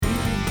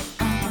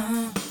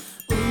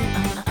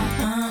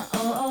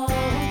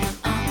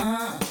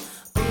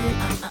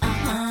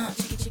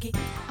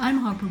I'm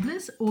Harper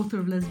Bliss, author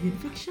of lesbian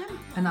fiction.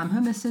 And I'm her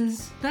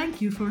missus.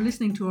 Thank you for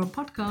listening to our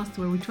podcast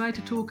where we try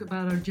to talk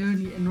about our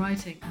journey in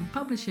writing and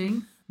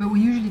publishing. But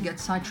we usually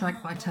get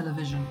sidetracked by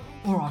television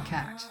or our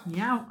cat.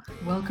 Meow.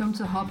 Welcome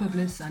to Harper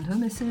Bliss and her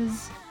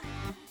missus.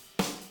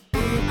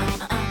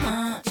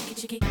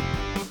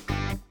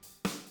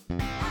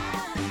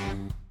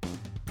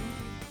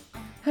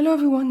 Hello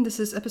everyone, this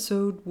is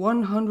episode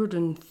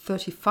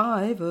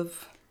 135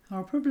 of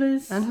Harper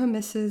Bliss. And her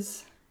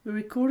missus. We're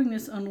recording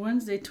this on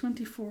Wednesday,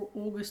 24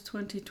 August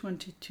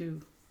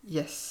 2022.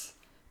 Yes,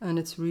 and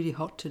it's really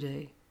hot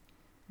today.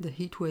 The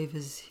heat wave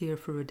is here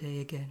for a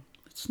day again.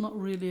 It's not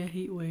really a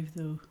heat wave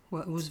though.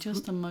 Well, it was it's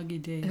just a muggy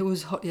day. It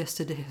was hot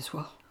yesterday as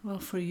well. Well,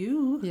 for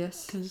you.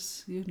 Yes.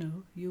 Because,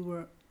 you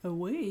were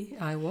away.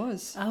 I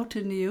was. Out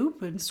in the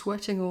open.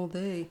 Sweating all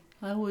day.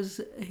 I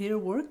was here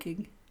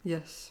working.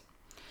 Yes.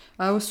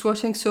 I was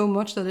sweating so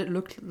much that it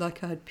looked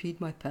like I had peed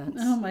my pants.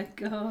 Oh my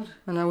God.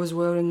 And I was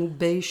wearing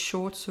beige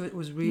shorts, so it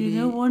was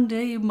really... one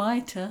day you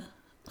might, huh?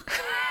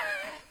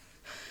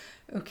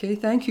 Okay,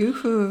 thank you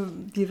for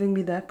giving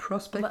me that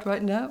prospect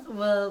right now.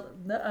 Well,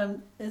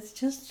 it's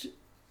just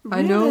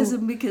I know.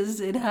 realism because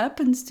it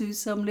happens to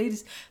some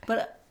ladies.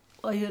 But,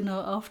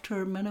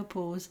 after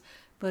menopause.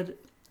 But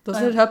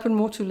Does it happen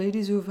more to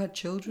ladies who have had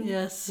children?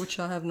 Yes. Which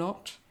I have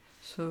not.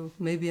 So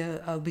maybe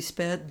I'll be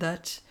spared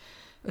that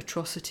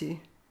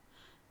atrocity.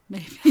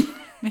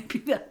 Maybe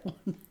that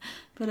one.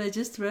 But I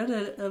just read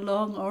a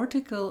long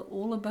article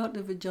all about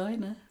the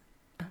vagina.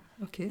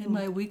 Okay. In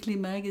my weekly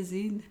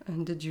magazine.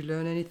 And did you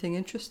learn anything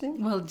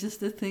interesting? Well, just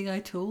the thing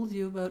I told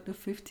you about the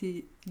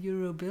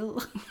 €50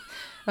 bill.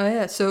 Oh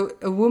yeah, so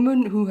a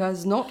woman who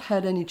has not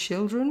had any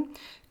children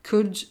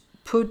could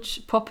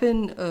pop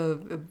in.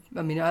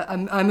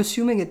 I'm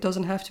assuming it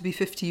doesn't have to be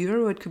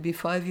 €50. It could be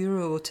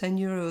 €5 or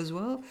 €10 as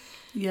well.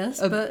 Yes,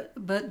 but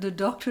the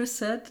doctor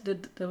said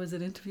that there was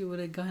an interview with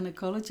a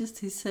gynecologist.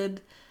 He said,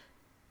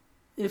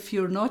 if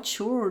you're not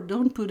sure,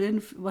 don't put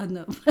in. Well,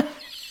 no,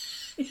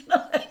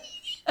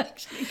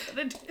 actually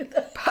gonna do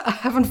that. I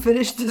haven't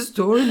finished the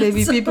story.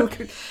 Maybe people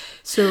could.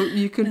 So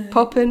you could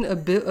pop in a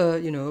bill,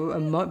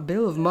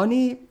 bill of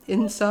money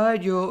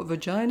inside your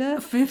vagina.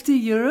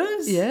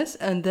 €50. Yes,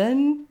 and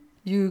then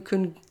you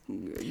can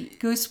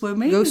go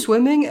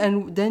swimming.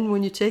 And then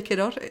when you take it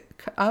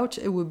out,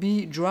 it will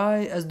be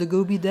dry as the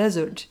Gobi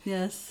Desert.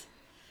 Yes,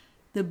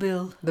 the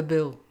bill.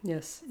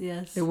 Yes.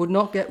 Yes. It would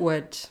not get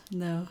wet.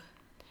 No.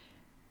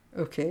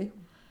 Okay.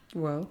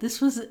 Well, this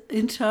was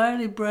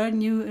entirely brand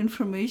new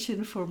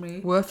information for me.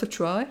 Worth a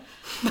try.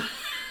 Do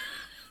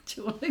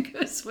you want to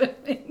go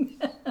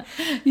swimming?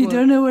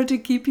 Don't know where to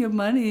keep your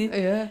money.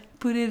 Yeah.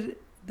 Put it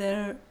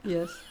there.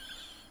 Yes.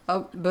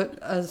 But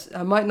as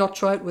I might not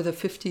try it with a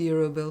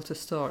 €50 bill to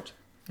start.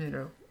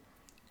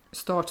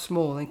 Start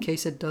small in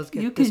case it does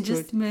get. You can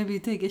just maybe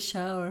take a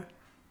shower.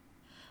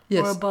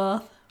 Yes. Or a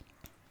bath.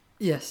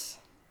 Yes.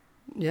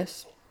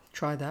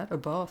 Try that. A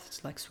bath.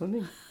 It's like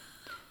swimming.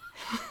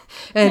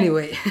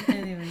 Anyway,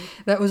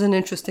 that was an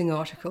interesting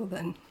article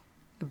then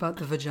about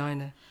the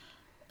vagina.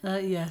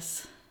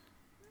 Yes.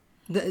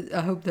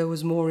 I hope there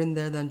was more in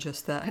there than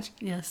just that.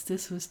 Yes,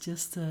 this was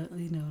just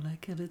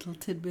like a little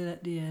tidbit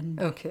at the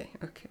end. Okay,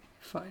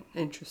 fine,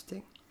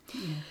 interesting.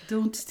 Yeah.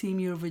 Don't steam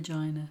your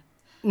vagina.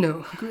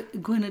 No.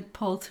 Gwyneth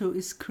Paltrow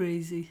is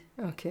crazy.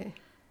 Okay.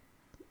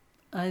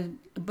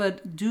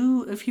 But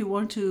if you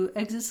want to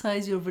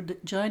exercise your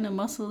vagina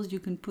muscles, you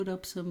can put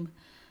up some.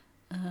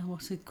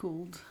 What's it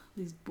called?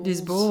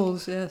 These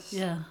balls, yes.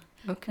 Yeah.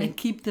 Okay. And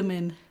keep them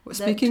in. Well,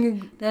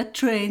 that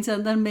trains,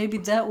 and then maybe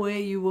that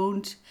way you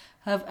won't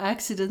have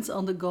accidents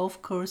on the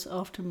golf course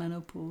after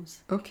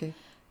menopause. Okay.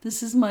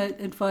 This is my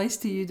advice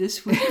to you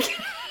this week.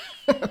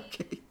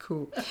 Okay,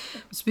 cool.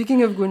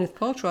 Speaking of Gwyneth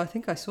Paltrow, I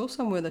think I saw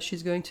somewhere that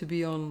she's going to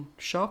be on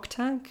Shark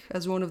Tank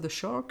as one of the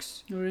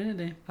sharks.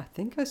 Really? I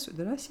think I saw.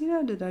 Did I see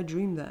that? Did I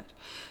dream that?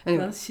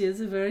 Anyway, well, she is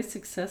a very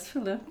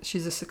successful.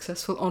 She's a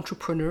successful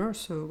entrepreneur,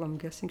 so I'm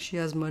guessing she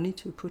has money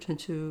to put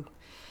into.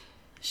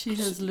 She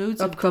has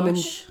loads upcoming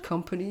of dosh.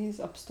 Companies,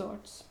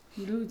 upstarts.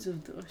 Loads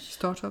of dosh.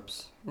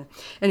 Startups. Yeah.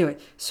 Anyway,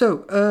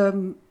 so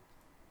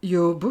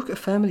your book, A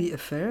Family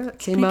Affair,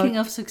 came out... Speaking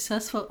of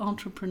successful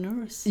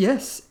entrepreneurs.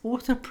 Yes.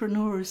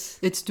 Entrepreneurs.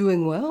 It's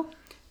doing well.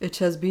 It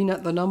has been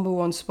at the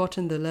 #1 spot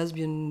in the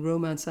lesbian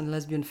romance and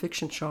lesbian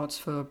fiction charts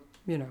for,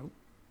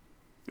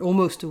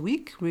 almost a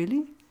week,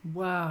 really.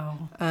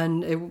 Wow.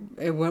 And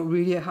it went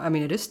really high. I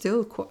mean, it is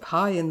still quite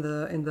high in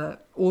the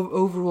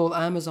overall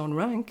Amazon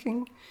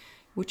ranking,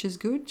 which is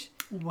good.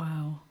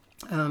 Wow.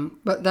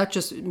 But that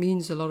just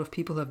means a lot of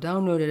people have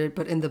downloaded it.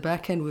 But in the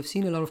back end, we've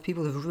seen a lot of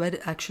people who've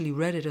actually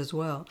read it as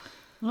well.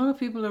 A lot of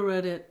people have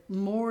read it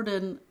more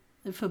than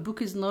if a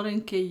book is not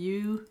in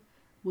KU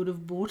would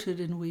have bought it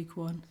in week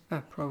 1.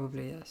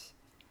 Probably yes.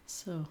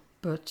 So.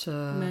 But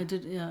I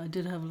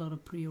did have a lot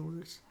of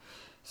pre-orders.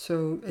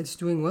 So it's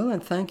doing well,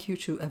 and thank you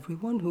to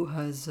everyone who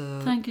has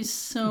thank you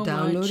so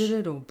downloaded much.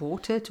 it or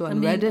bought it or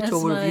read it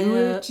or reviewed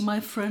it.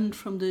 My friend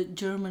from the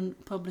German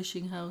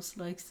publishing house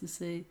likes to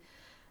say,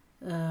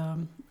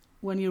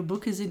 when your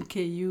book is in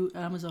KU,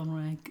 Amazon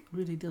rank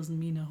really doesn't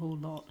mean a whole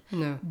lot.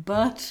 No.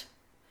 But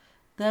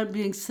that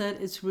being said,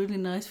 it's really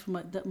nice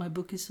that my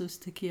book is so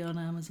sticky on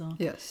Amazon.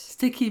 Yes.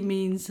 Sticky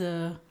means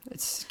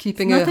It's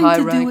keeping a nothing high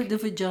to rank. do with the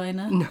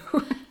vagina. No.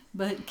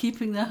 But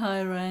keeping the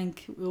high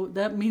rank,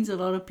 that means a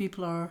lot of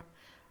people are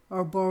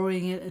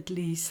borrowing it at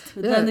least.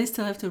 But Yeah. then they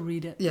still have to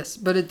read it. Yes,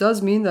 but it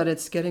does mean that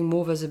it's getting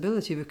more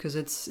visibility because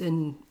it's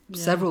in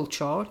several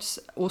charts.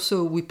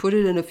 Also, we put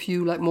it in a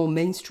few like more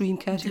mainstream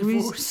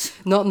categories. Divorce.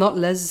 Not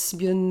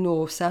lesbian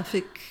or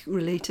sapphic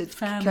related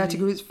Family.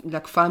 categories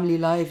like family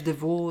life,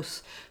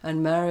 divorce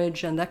and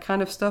marriage and that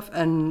kind of stuff.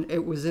 And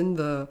it was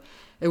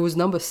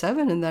number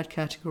 7 in that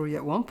category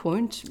at one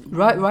point,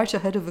 right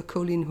ahead of a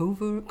Colleen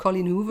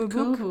Hoover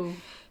book. Cool.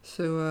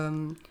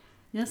 So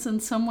Yes,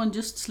 and someone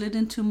just slid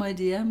into my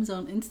DMs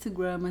on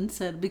Instagram and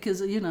said,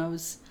 because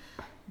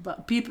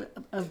but people,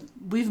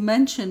 we've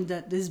mentioned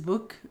that this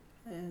book,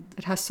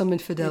 it has some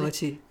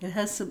infidelity. it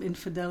has some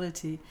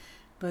infidelity,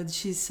 but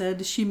she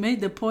said she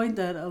made the point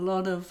that a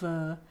lot of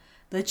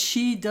that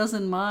she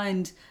doesn't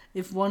mind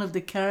if one of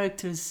the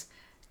characters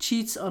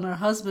cheats on her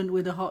husband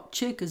with a hot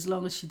chick as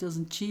long as she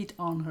doesn't cheat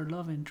on her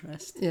love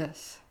interest.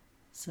 Yes.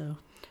 So.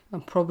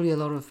 And probably a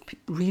lot of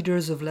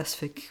readers of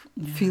Lesfic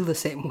feel the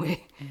same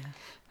way. Yeah.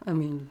 I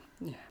mean,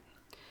 yeah.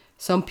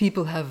 Some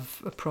people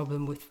have a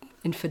problem with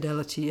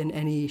infidelity in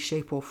any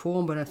shape or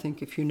form, but I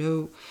think if you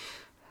know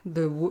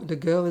the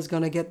girl is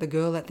going to get the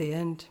girl at the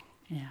end,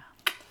 Yeah.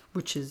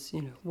 which is,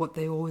 what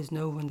they always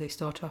know when they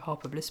start a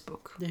Harper Bliss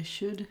book. They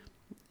should.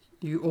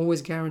 You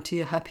always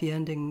guarantee a happy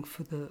ending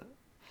for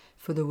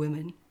the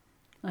women.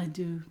 I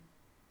do.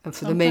 And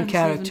for the main Sometimes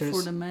characters. even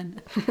for the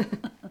men.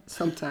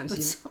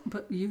 Sometimes,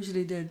 but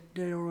usually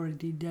they're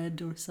already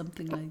dead or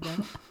something like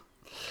that.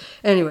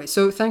 Anyway,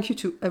 so thank you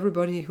to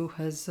everybody who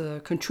has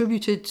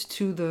contributed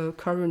to the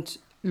current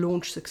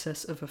launch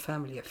success of A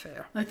Family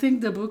Affair. I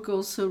think the book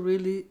also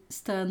really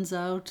stands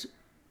out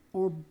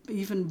or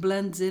even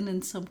blends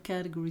in some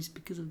categories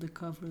because of the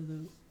cover,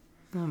 though.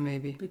 Oh,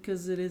 maybe.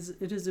 Because it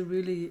is a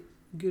really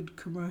good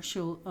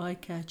commercial,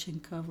 eye-catching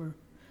cover.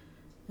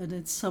 And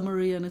it's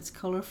summery and it's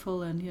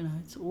colourful and,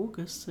 it's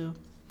August, so...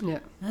 Yeah.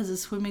 It has a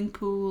swimming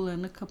pool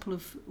and a couple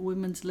of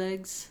women's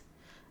legs.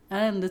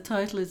 And the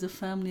title is A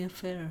Family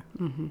Affair.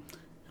 Mm-hmm.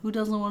 Who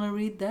doesn't want to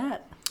read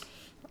that?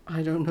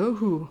 I don't know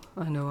who.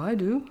 I know I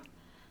do.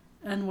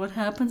 And what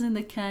happens in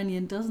the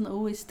canyon doesn't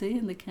always stay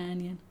in the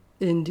canyon.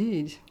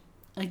 Indeed.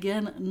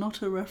 Again,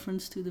 not a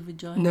reference to the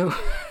vagina. No,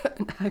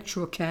 an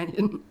actual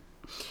canyon.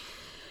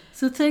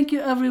 So thank you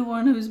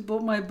everyone who's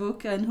bought my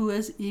book and who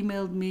has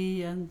emailed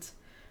me and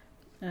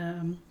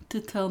to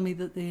tell me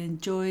that they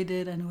enjoyed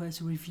it and who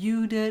has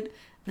reviewed it.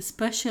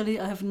 Especially,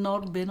 I have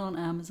not been on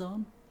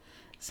Amazon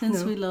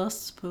since we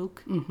last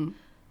spoke. Mm-hmm.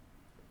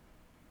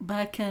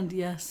 Back end,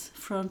 yes.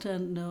 Front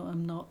end, no,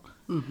 I'm not.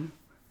 Mm-hmm.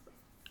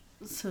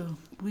 So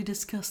we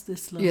discussed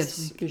this last Yes,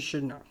 week. you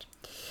should not.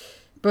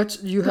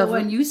 But you But have...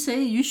 when you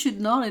say you should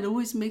not, it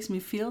always makes me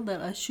feel that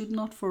I should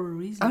not for a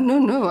reason. Oh,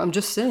 no, I'm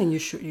just saying you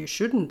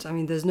shouldn't. I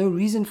mean, there's no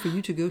reason for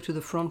you to go to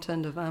the front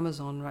end of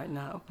Amazon right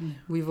now. Yeah.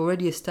 We've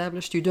already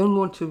established you don't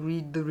want to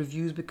read the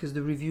reviews because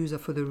the reviews are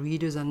for the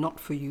readers and not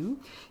for you.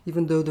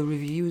 Even though the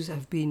reviews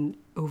have been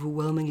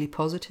overwhelmingly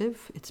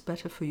positive, it's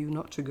better for you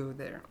not to go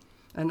there.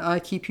 And I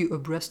keep you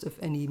abreast of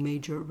any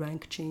major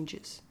rank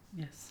changes.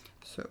 Yes.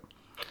 So...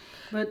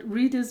 But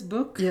read his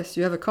book. Yes,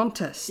 you have a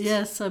contest.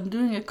 Yes, I'm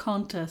doing a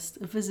contest,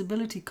 a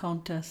visibility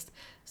contest.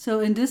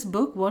 So in this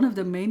book, one of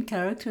the main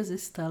characters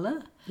is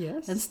Stella.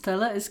 Yes. And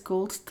Stella is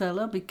called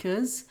Stella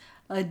because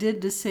I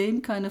did the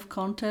same kind of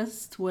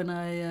contest when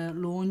I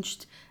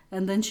launched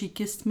And Then She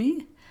Kissed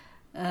Me.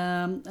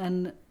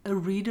 And a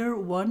reader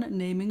won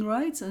naming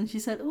rights. And she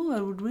said, I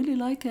would really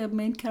like a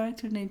main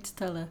character named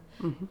Stella.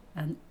 Mm-hmm.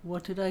 And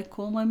what did I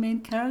call my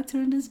main character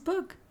in this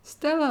book?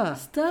 Stella.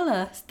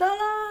 Stella.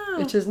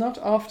 It is not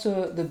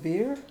after the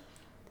beer.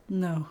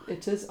 No.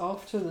 It is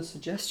after the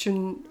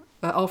suggestion,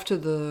 after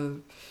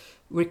the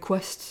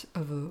request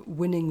of a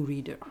winning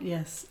reader.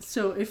 Yes.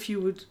 So if you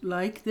would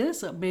like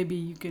this, maybe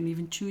you can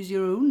even choose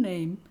your own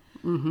name.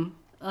 Mm-hmm.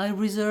 I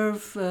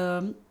reserve,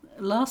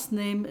 last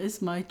name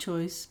is my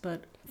choice,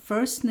 but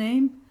first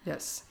name,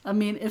 Yes. I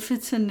mean, if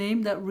it's a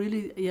name that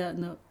really,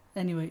 no.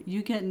 Anyway,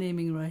 you get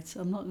naming rights.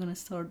 I'm not going to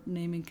start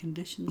naming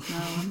conditions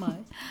now, am I?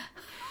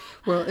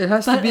 Well, it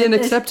has to But be an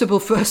acceptable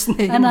first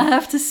name. And I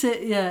have to say,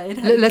 it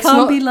Let's can't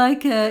not- be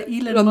like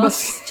Elon Elon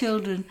Musk's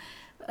children.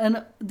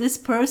 And this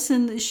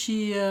person,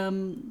 she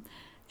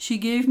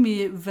gave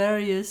me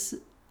various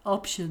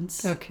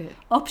options. Okay.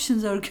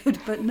 Options are good,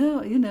 but no,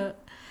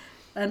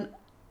 and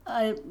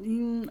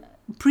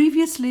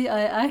previously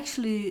I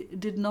actually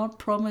did not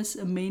promise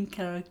a main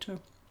character,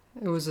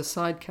 It was a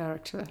side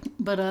character.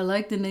 but I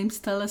like the name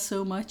Stella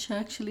so much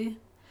actually.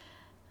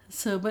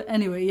 So, but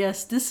anyway,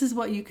 yes, this is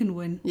what you can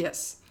win.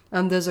 Yes.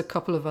 And there's a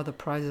couple of other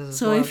prizes as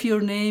So well. if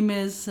your name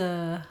is,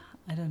 I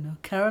don't know,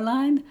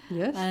 Caroline,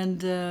 Yes.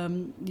 and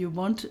you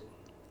want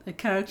a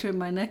character in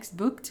my next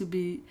book to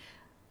be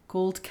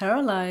called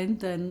Caroline,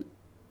 then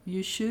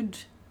you should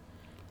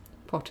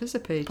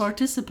Participate.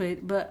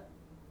 participate. But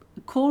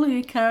calling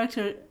a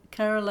character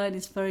Caroline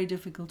is very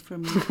difficult for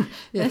me.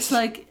 Yes. It's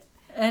like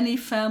any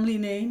family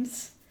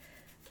names.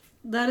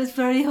 That is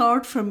very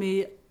hard for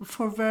me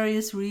for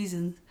various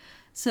reasons.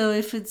 So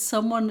if it's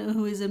someone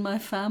who is in my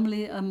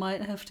family, I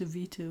might have to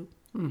veto.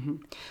 Hmm.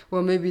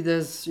 Well, maybe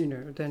there's,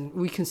 then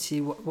we can see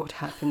what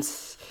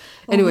happens.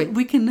 Or Anyway,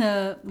 we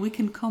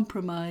can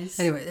compromise.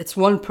 Anyway, it's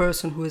one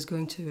person who is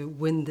going to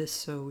win this,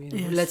 so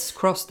Yes. let's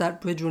cross that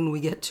bridge when we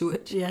get to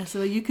it. Yeah,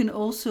 so you can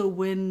also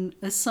win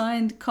a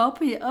signed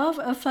copy of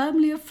A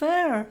Family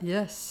Affair.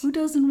 Yes. Who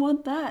doesn't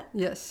want that?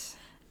 Yes.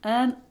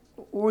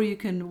 Or you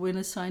can win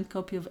a signed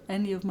copy of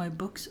any of my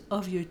books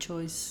of your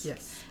choice.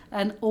 Yes.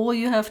 And all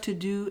you have to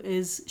do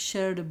is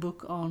share the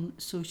book on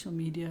social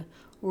media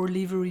or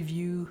leave a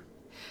review.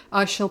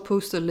 I shall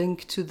post a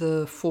link to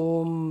the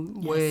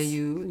form where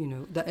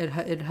Yes. that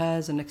it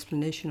has an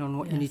explanation on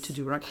what you need Yes. to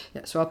do, right?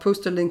 Yeah. So I'll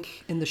post a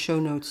link in the show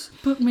notes.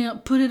 Put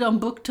it on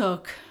Book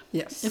Talk.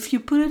 Yes. If you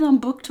put it on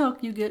Book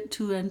Talk, you get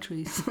 2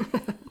 entries.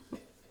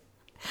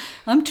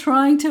 I'm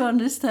trying to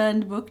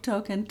understand Book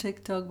Talk and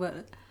TikTok,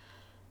 but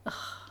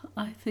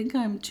I think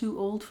I'm too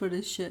old for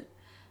this shit.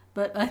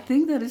 But I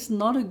think that it's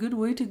not a good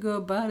way to go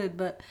about it.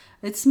 But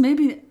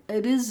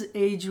it is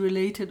age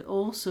related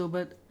also.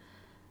 But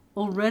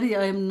already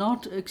I am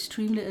not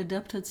extremely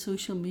adept at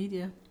social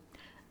media,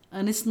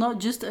 and it's not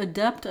just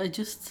adept. I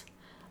just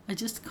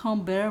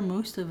can't bear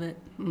most of it.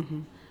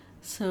 Mm-hmm.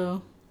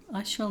 So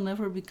I shall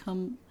never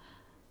become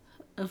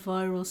a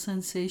viral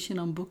sensation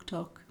on Book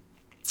Talk.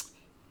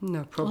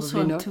 No, probably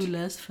Also, I'm not. too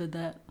les for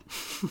that.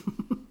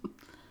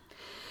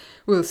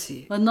 We'll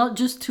see. But not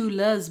just too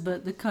les,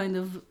 but the kind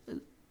of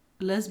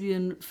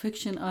lesbian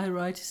fiction I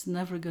write is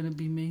never going to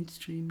be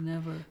mainstream,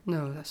 never.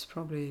 No, that's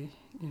probably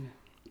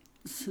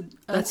So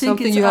that's I think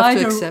something it's you have to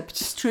either accept.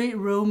 straight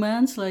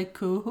romance like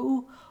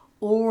Coho,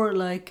 or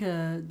like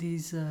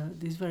these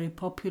very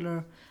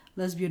popular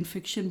lesbian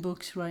fiction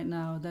books right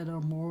now that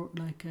are more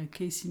like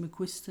Casey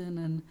McQuiston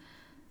and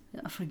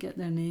I forget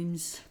their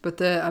names. But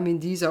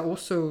these are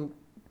also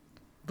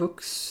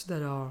books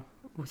that are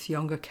with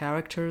younger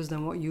characters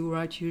than what you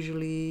write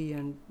usually,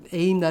 and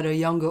aimed at a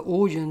younger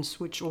audience,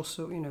 which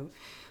also,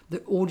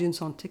 the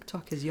audience on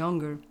TikTok is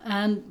younger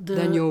And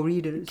than your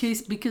readers.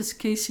 because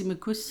Casey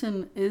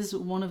McQuiston is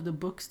one of the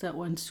books that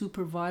went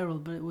super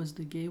viral, but it was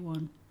the gay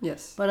one.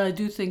 Yes. But I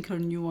do think her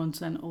new ones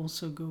then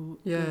also go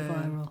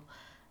viral.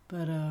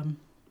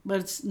 But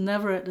it's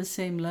never at the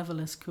same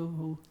level as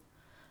Coho,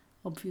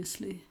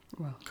 obviously.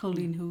 Well,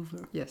 Colleen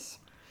Hoover. yes.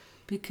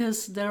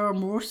 Because there are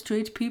more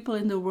straight people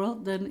in the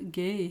world than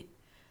gay.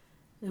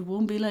 It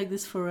won't be like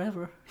this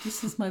forever.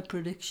 This is my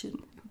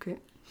prediction.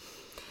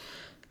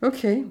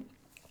 Okay.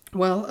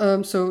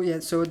 Well, so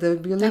there'll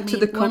be a link to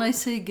the... when I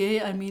say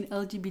gay, I mean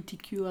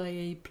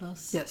LGBTQIA+.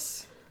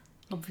 Yes.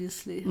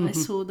 Obviously. Mm-hmm. I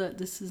saw that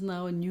this is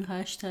now a new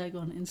hashtag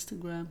on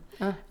Instagram.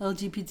 Ah.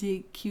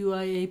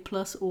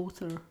 LGBTQIA+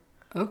 author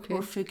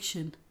or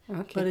fiction.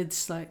 Okay. But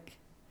it's like...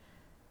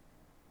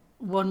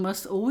 One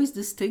must always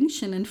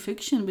distinction in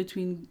fiction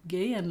between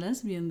gay and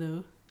lesbian,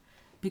 though,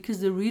 because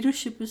the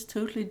readership is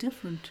totally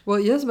different. Well,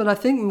 yes, but I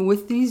think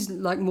with these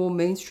like more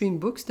mainstream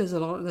books,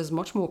 there's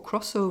much more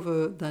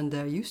crossover than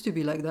there used to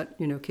be. Like that,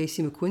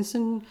 Casey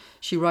McQuiston,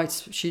 she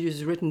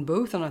has written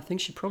both, and I think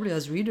she probably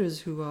has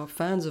readers who are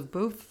fans of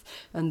both.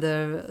 And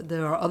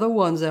there are other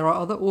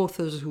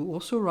authors who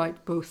also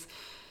write both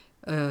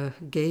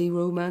gay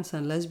romance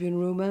and lesbian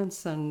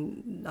romance,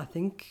 and I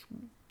think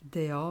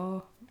they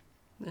are.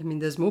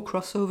 There's more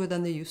crossover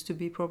than there used to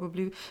be,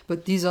 probably.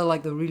 But these are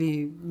like the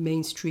really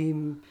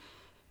mainstream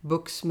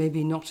books,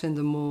 maybe not in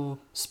the more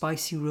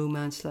spicy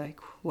romance like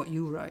what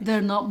you write. They're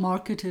not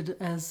marketed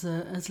as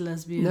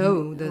lesbian.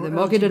 No, they're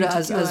marketed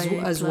as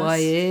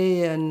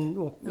YA and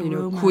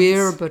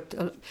queer. But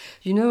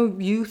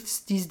youths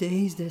these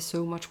days, they're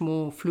so much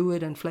more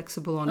fluid and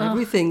flexible on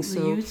everything. So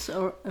the youths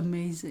are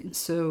amazing.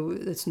 So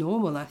it's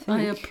normal, I think.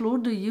 I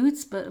applaud the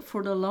youths, but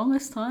for the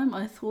longest time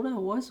I thought I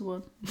was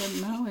one. But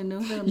now I know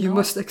that I'm you not.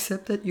 must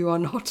accept that you are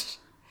not.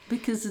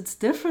 Because it's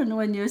different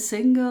when you're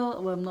single.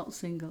 Well, I'm not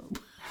single.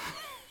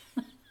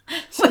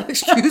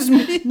 Excuse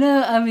me.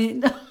 No,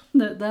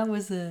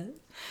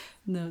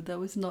 that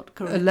was not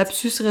correct. A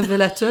lapsus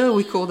révélateur,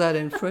 we call that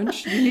in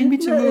French. You need me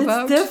to move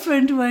out? It's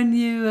different when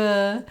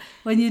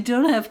you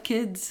don't have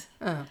kids.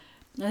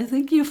 I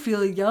think you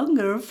feel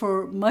younger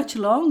for much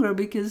longer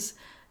because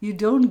you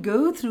don't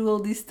go through all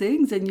these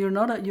things, and you're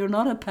not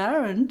a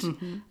parent.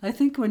 Mm-hmm. I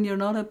think when you're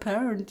not a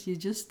parent, you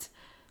just,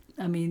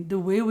 the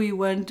way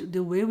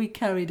we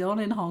carried on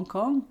in Hong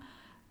Kong,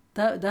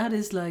 that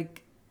is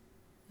like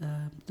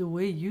the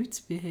way youths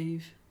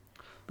behave.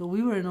 But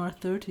we were in our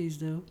 30s,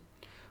 though.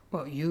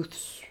 Well,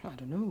 youths, I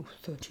don't know,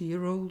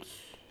 30-year-olds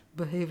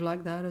behave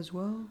like that as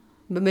well.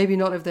 But maybe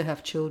not if they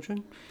have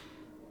children.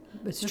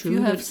 It's if true. If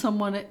you have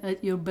someone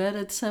at your bed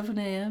at 7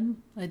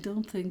 a.m., I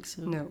don't think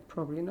so. No,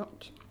 probably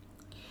not.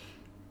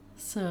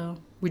 So...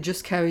 We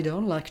just carried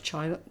on like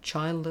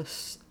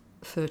childless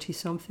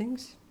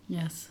 30-somethings.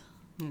 Yes,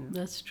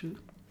 that's true.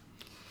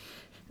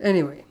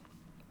 Anyway,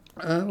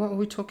 What were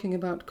we talking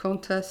about?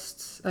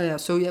 Contests. Oh, yeah.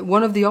 So yeah,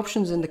 one of the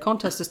options in the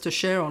contest is to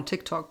share on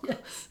TikTok.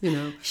 Yes. You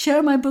know,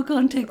 Share my book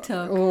on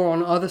TikTok. or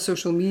on other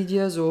social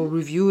medias, or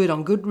review it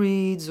on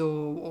Goodreads,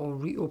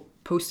 or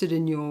post it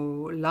in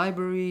your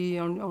library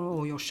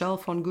or your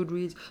shelf on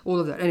Goodreads. All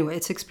of that. Anyway,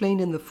 it's explained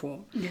in the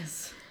form.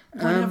 Yes.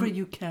 Whatever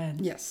you can.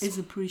 Yes. Is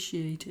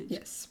appreciated.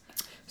 Yes.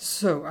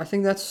 So I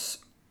think that's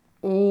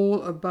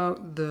all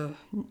about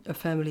a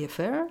family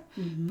affair.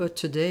 Mm-hmm. But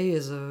today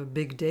is a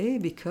big day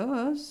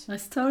because I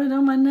started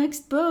on my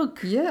next book.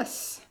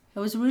 yes. I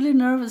was really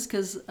nervous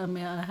because,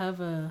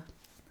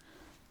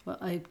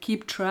 I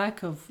keep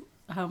track of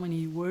how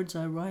many words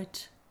I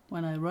write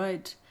when I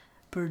write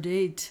per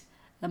date.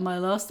 And my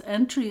last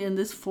entry in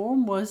this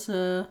form was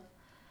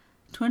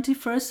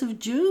 21st of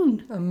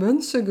June. A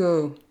month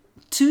ago.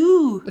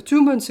 2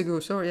 months ago,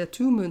 sorry. Yeah,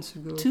 2 months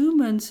ago. 2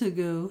 months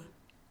ago.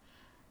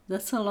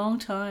 That's a long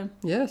time.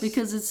 Yes.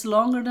 Because it's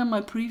longer than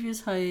my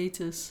previous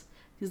hiatus.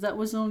 Because that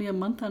was only a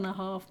month and a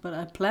half. But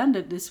I planned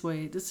it this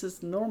way. This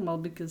is normal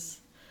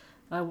because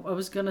I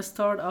was going to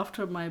start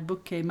after my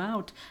book came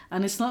out.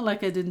 And it's not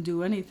like I didn't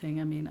do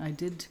anything. I mean, I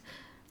did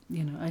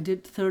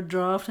third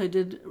draft. I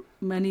did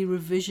many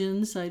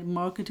revisions. I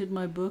marketed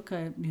my book.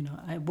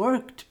 I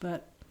worked.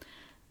 But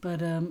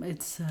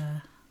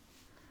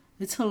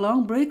it's a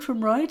long break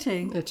from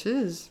writing. It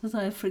is. Because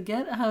I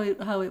forget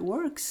how it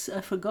works.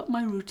 I forgot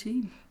my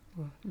routine.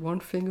 Well, one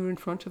finger in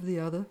front of the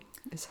other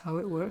is how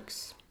it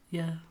works,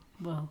 Yeah,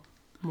 well,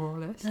 more or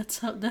less.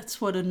 that's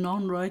what a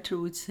non-writer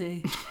would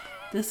say.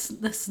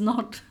 That's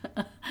not.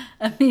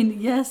 I mean,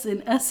 yes,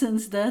 in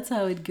essence, that's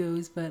how it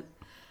goes, but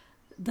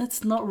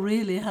that's not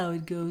really how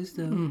it goes,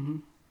 though. Mm-hmm.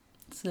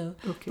 So,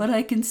 Okay. but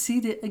I can see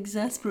the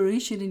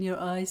exasperation in your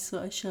eyes, so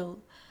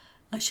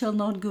I shall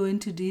not go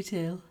into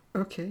detail.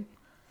 Okay.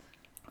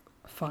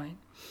 Fine.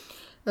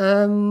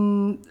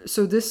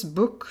 So this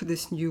book,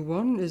 this new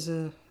one, is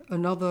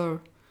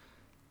another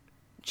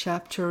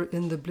chapter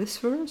in the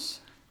Blissverse.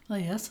 Oh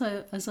yes,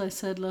 as I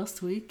said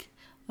last week,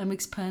 I'm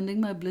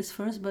expanding my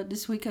Blissverse, but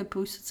this week I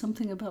posted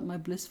something about my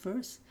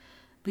Blissverse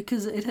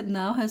because it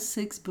now has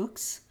 6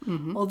 books.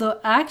 Mm-hmm. Although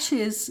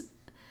actually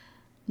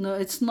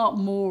it's not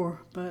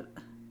more, but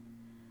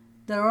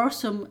there are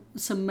some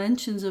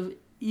mentions of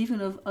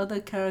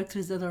other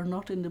characters that are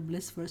not in the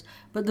Blissverse.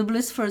 But the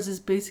Blissverse is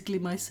basically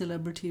my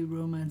celebrity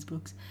romance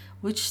books,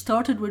 which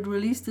started with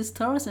Release the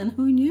Stars, and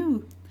who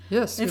knew?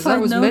 Yes, If that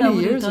I'd was known, many I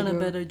would have years done ago. a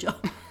better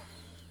job.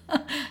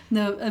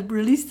 No,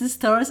 Release the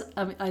Stars.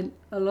 I mean,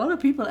 a lot of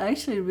people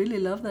actually really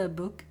love that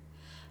book,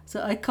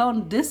 so I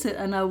can't diss it,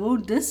 and I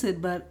won't diss it.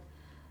 But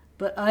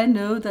I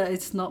know that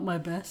it's not my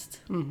best.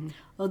 Mm-hmm.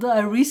 Although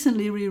I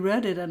recently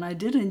reread it and I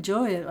did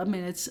enjoy it. I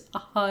mean, it's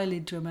highly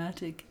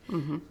dramatic,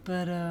 Mm-hmm.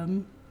 but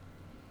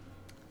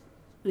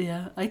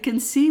yeah, I can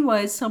see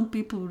why some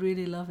people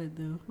really love it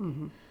though.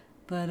 Mm-hmm.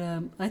 But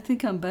I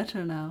think I'm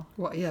better now.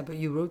 Well, yeah, but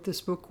you wrote this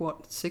book,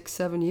 what,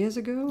 6-7 years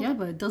ago? Yeah,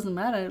 but it doesn't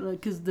matter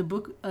because the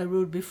book I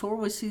wrote before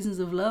was Seasons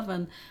of Love,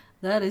 and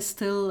that is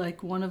still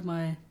like one of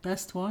my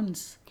best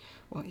ones.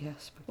 Well,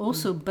 yes. But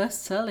Also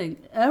best-selling.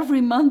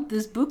 Every month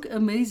this book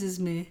amazes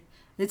me.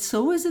 It's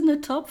always in the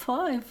top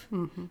 5.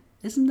 Mm-hmm.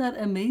 Isn't that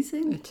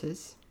amazing? It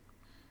is.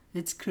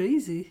 It's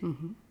crazy.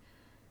 Mm-hmm.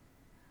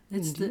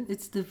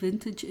 It's the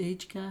vintage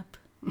age gap.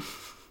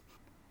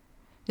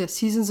 Yeah,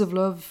 Seasons of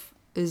Love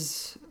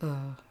is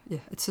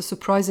it's a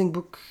surprising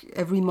book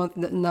every month.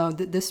 Now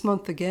this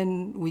month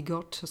again we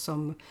got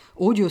some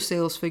audio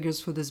sales figures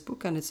for this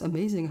book, and it's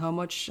amazing how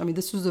much. I mean,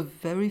 this was the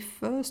very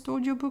first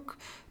audiobook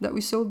that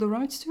we sold the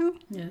rights to,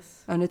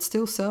 Yes, and it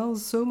still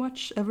sells so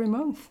much every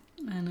month.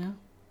 I know.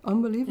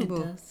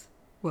 Unbelievable. It does.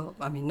 Well,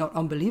 I mean, not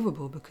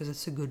unbelievable because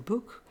it's a good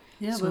book.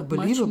 Yeah, So but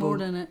believable. much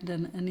more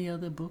than any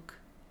other book.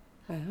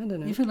 I don't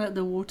know. Even at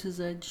The Water's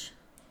Edge.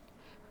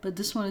 But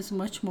this one is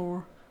much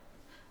more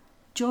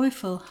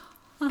joyful.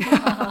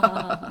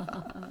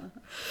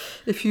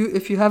 If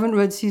you haven't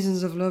read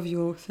Seasons of Love,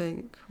 you'll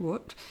think,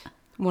 what?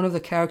 One of the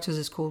characters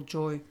is called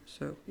Joy.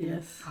 So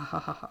Yes.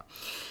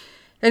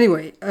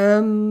 Anyway,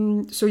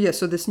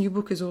 so this new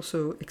book is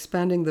also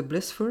expanding the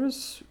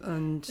Blissverse,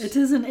 and It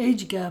is an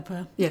age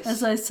gapper. Yes.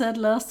 As I said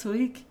last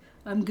week,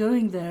 I'm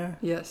going there.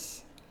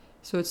 yes,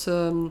 so it's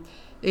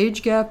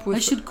age gap with. I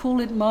should call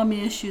it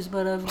Mommy Issues,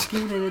 but I've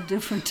given it a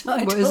different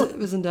title.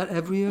 Well, isn't that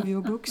every of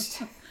your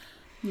books?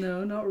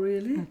 No, not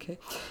really. Okay.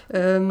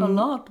 A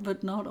lot,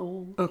 but not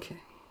all. Okay.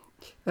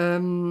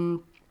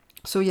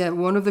 So yeah,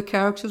 one of the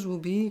characters will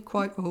be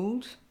quite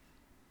old.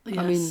 Yes.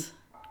 I mean,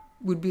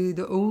 would be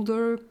the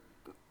oldest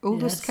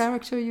Yes.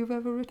 character you've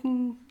ever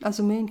written as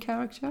a main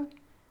character?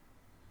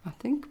 I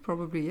think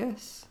probably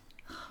yes.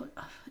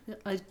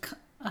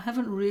 I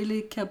haven't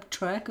really kept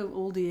track of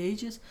all the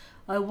ages.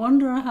 I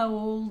wonder how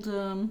old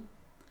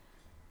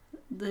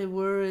they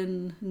were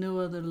in No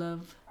Other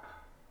Love.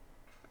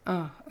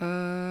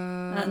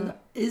 And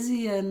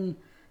Izzy and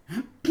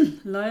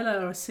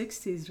Lila are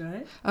 60s,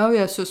 right? Oh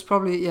yeah, so it's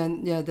probably they're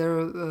No,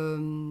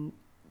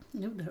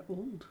 they're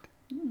old.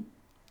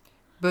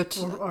 But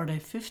Or are they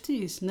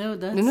 50s? No,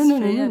 that's no,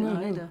 Freya and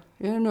Ida.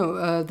 Yeah,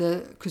 no,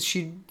 because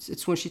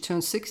it's when she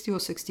turns 60 or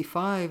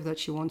 65 that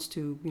she wants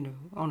to,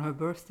 on her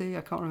birthday.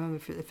 I can't remember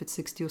if it's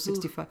 60 or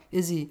 65.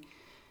 Izzy,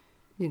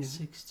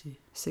 60.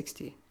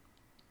 60.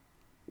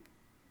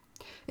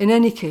 In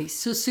any case.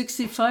 So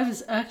 65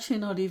 is actually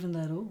not even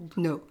that old.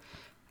 No.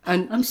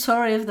 And I'm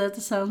sorry if that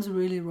sounds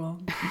really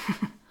wrong.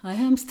 I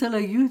am still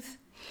a youth.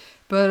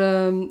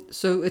 But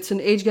so it's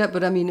an age gap,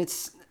 but I mean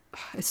it's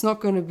not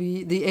going to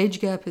be, the age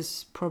gap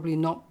is probably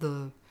not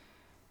the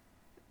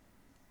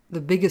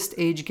biggest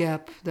age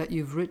gap that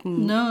you've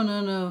written.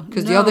 No.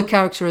 Because the other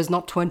character is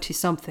not 20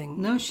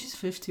 something. No, she's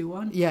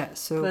 51. Yeah,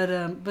 so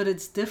but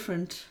it's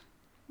different.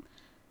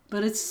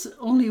 But it's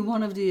only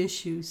one of the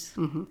issues.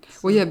 Mm-hmm. So.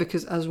 Well, yeah,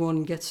 because as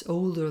one gets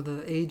older,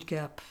 the age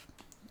gap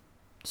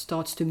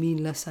starts to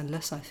mean less and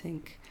less, I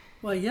think.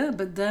 Well, yeah,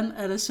 but then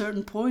at a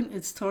certain point,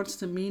 it starts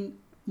to mean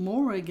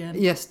more again.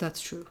 Yes,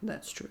 that's true.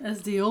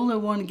 As the older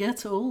one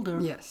gets older.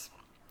 Yes.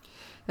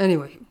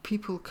 Anyway,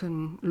 people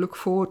can look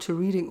forward to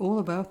reading all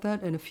about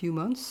that in a few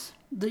months.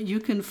 That you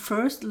can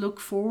first look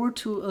forward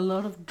to a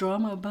lot of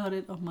drama about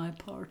it on my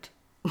part.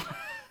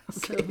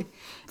 Okay.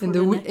 So,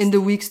 in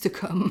the weeks to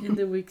come. In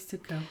the weeks to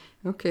come.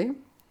 Okay.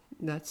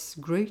 That's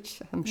great.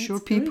 I'm That's sure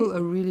people great.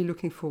 are really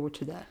looking forward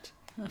to that.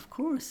 Of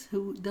course.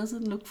 Who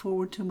doesn't look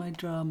forward to my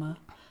drama?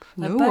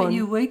 No I bet one.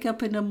 you wake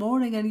up in the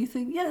morning and you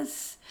think,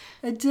 yes,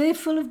 a day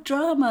full of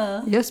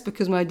drama. Yes,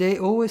 because my day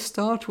always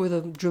starts with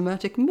a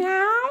dramatic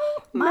meow,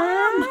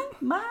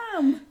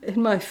 Mom.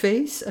 in my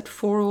face at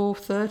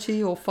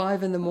 4:30 or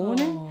 5 in the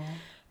morning. Oh,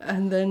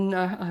 And then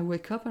I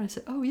wake up and I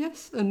say, oh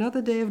yes,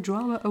 another day of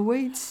drama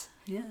awaits.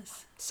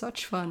 yes,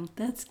 Such fun.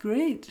 that's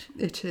great.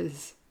 It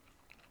is.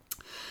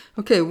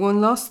 Okay,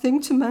 one last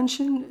thing to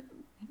mention,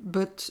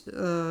 but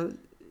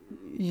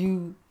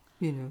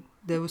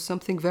there was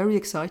something very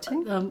exciting.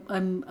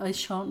 I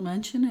shan't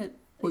mention it.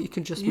 Well, you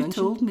can just You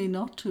mention. told me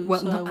not to,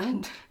 Well, so I no,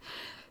 won't.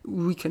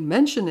 we can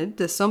mention it.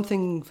 There's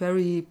something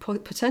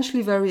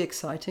potentially very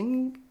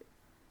exciting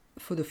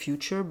for the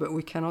future, but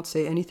we cannot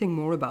say anything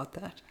more about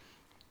that.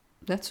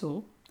 That's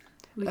all.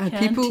 We And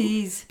can't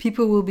tease.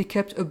 people will be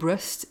kept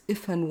abreast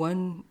if and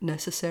when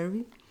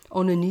necessary,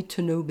 on a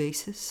need-to-know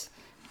basis.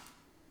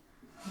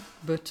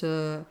 But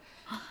On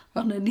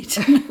a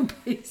need-to-know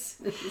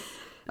basis.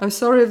 I'm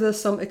sorry if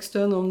there's some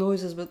external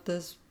noises, but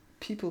there's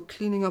people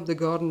cleaning up the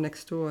garden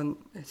next door, and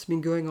it's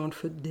been going on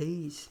for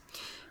days.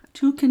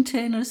 2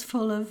 containers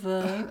full of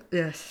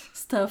Yes.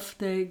 stuff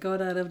they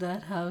got out of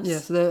that house.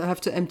 Yes, they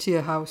have to empty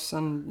a house,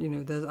 and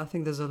I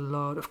think there's a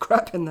lot of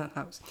crap in that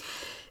house.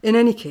 In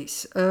any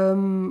case,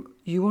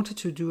 you wanted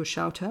to do a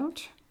shout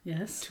out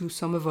Yes. to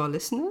some of our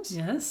listeners.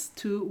 Yes,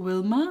 to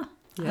Wilma.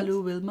 Yes.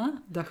 Hello,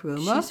 Wilma. Dag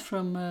Wilma.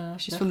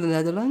 She's From the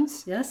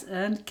Netherlands. Yes,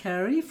 and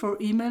Carrie for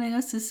emailing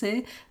us to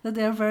say that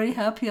they are very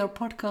happy our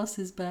podcast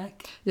is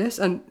back. Yes,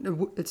 and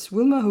it's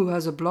Wilma who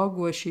has a blog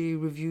where she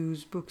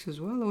reviews books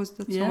as well. Or is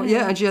that Yeah, someone?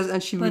 yeah.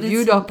 and she But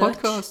reviewed it's in our Dutch.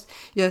 podcast.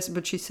 Yes,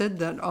 but she said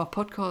that our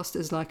podcast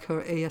is like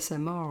her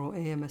ASMR or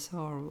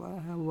AMSR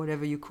or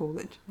whatever you call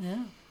it.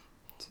 Yeah.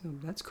 So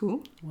that's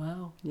cool.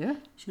 Wow. Yeah.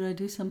 Should I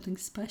do something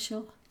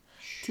special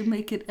to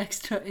make it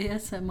extra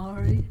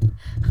ASMR-y?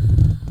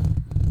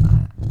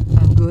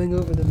 I'm going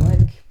over the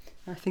mic.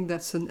 I think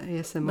that's an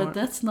ASMR. But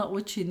that's not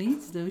what she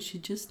needs, though. She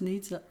just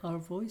needs our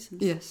voices.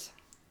 Yes.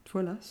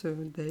 Voila. So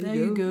There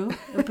you go.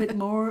 A bit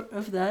more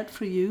of that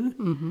for you.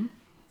 Mm-hmm.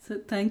 So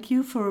thank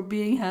you for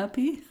being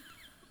happy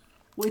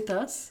with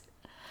us.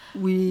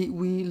 We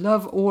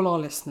love all our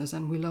listeners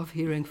and we love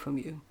hearing from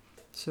you.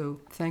 So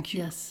thank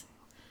you. Yes.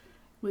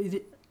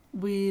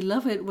 We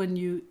love it when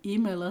you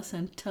email us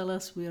and tell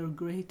us we are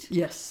great.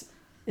 Yes,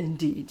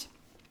 indeed.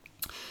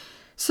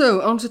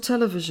 So, on to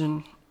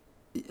television.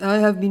 I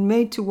have been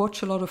made to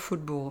watch a lot of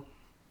football.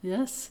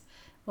 Yes.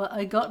 Well,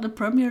 I got the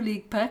Premier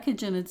League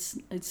package and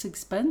it's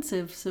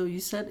expensive, so you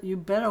said you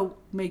better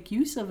make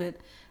use of it.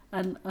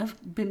 And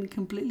I've been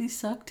completely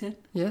sucked in.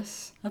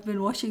 Yes. I've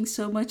been watching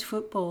so much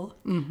football.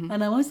 Mm-hmm.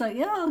 And I was like,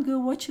 yeah, I'll go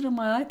watch it on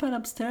my iPad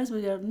upstairs.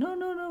 But you're,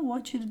 no,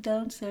 watch it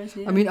downstairs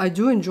here. I mean, I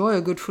do enjoy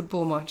a good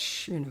football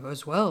match,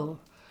 as well.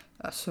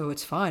 So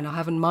it's fine. I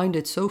haven't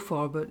minded so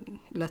far, but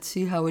let's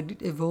see how it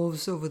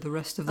evolves over the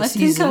rest of the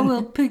season. I think I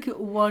will pick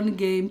 1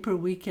 game per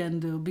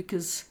weekend, though,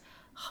 because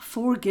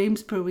 4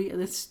 games per week,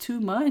 that's too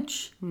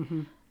much.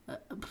 Mm-hmm.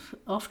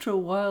 After a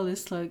while,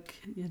 it's like,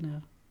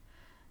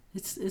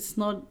 it's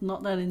not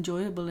that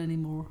enjoyable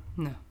anymore.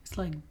 No. It's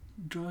like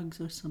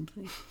drugs or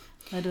something.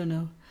 I don't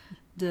know.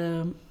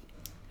 The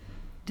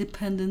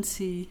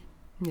dependency,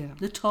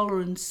 the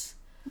tolerance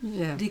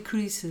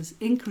increases.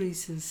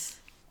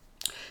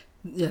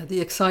 Yeah, the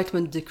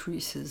excitement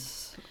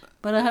decreases.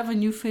 But I have a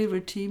new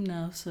favorite team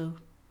now, so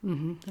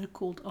they're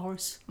called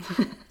Ars.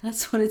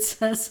 That's what it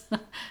says.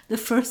 The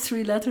first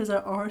 3 letters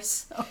are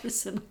Ars.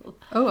 Arsenal.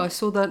 Oh, I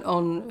saw that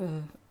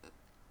on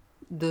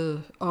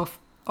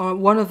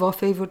one of our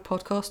favorite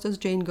podcasters,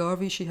 Jane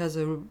Garvey. She has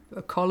a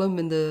column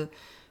in the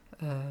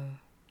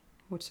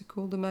what's it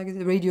called, the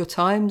magazine? Radio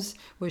Times,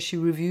 where she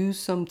reviews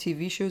some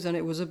TV shows, and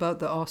it was about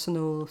the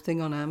Arsenal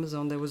thing on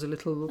Amazon. There was a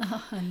little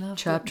I loved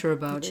chapter it.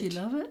 about Did it. she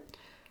love it?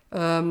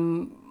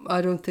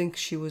 I don't think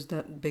she was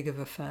that big of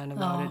a fan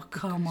about it. Oh,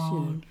 come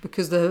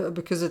because, you know, on.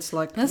 because it's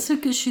like That's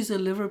because she's a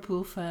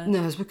Liverpool fan.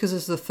 no, it's because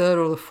it's the third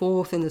or the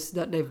fourth in this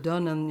that they've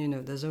done, and you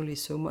know, there's only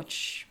so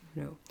much.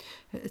 You know,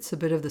 it's a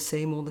bit of the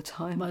same all the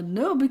time. But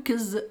no,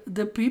 because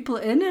the people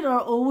in it are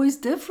always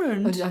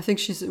different. And I think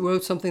she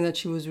wrote something that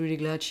she was really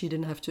glad she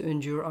didn't have to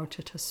endure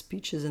Arteta's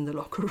speeches in the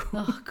locker room.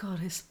 Oh God,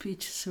 his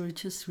speeches were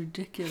just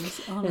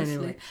ridiculous. Honestly,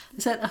 Anyway. I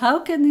said,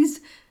 how can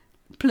these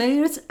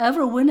players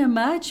ever win a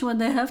match when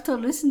they have to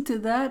listen to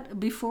that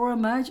before a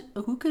match?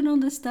 Who can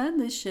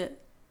understand this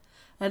shit?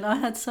 And I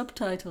had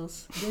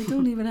subtitles. They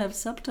don't even have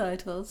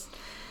subtitles.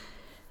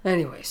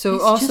 Anyway, so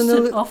It's Arsenal,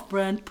 just an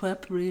off-brand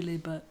pep, really.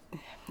 But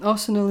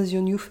Arsenal is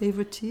your new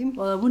favorite team?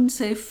 well, I wouldn't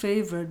say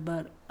favorite,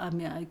 but I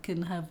mean, I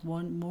can have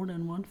more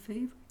than one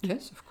favorite.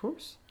 Yes, of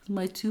course.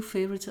 My two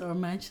favorites are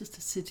Manchester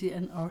City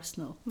and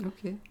Arsenal.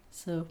 Okay,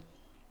 So,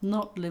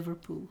 not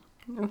Liverpool.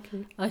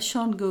 okay. I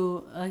shan't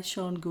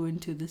go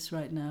into this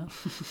right now.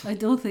 I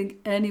don't think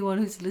anyone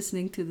who's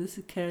listening to this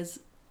cares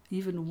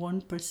even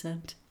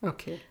 1%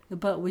 Okay.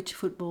 about which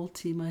football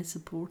team I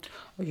support.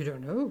 Well, you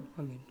don't know.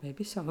 I mean,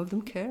 maybe some of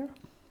them care.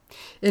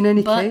 In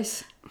any But-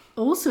 case,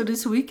 Also,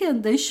 this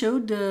weekend they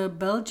showed the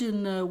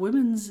Belgian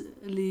Women's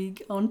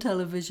League on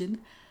television.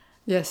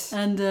 yes.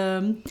 And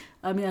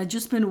I mean, I've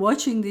just been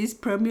watching these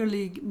Premier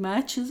League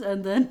matches,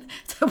 and then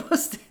there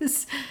was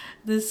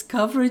this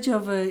coverage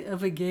of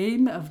a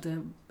game of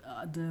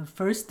the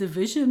first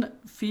division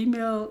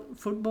female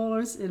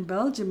footballers in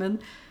Belgium, and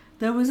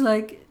there was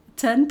like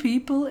 10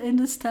 people in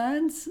the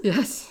stands,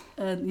 Yes.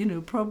 and you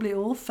know, probably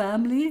all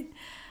family.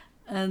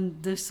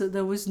 And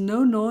there was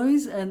no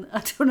noise, and I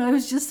don't know, it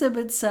was just a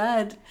bit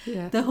sad.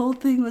 Yeah. The whole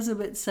thing was a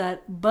bit sad.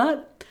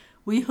 But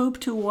we hope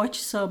to watch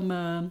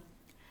some,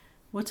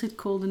 what's it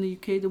called in the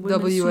UK? The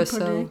Women's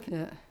Super WSL. League.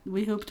 Yeah.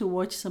 We hope to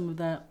watch some of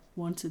that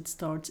once it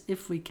starts,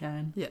 if we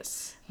can.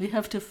 Yes. We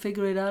have to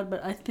figure it out,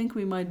 but I think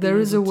we might be There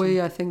is a able to.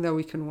 way, I think, that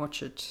we can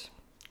watch it.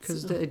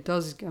 Because So- it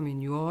does, I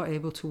mean, you are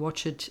able to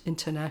watch it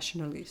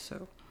internationally,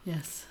 so.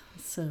 Yes.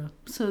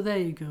 So there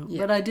you go.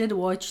 Yeah. But I did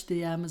watch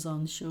the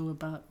Amazon show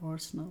about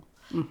Arsenal.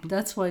 Mhm.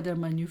 That's why they're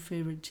my new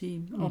favorite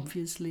team, Mhm.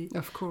 obviously.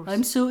 Of course.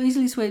 I'm so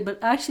easily swayed, but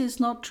actually it's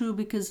not true,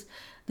 because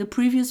the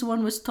previous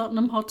one was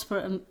Tottenham Hotspur,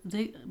 and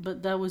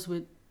but that was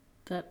with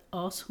that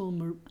arsehole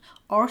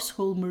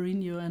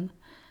Mourinho, and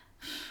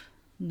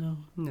no,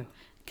 No.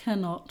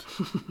 cannot.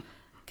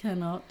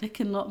 They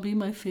cannot be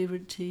my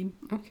favorite team.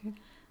 Okay.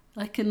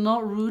 I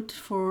cannot root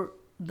for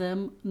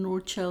them, nor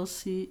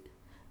Chelsea,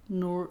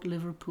 nor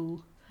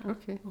Liverpool.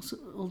 Okay. Also,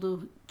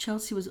 although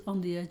Chelsea was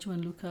on the edge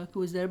when Lukaku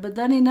was there, but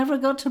then he never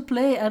got to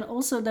play, and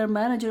also their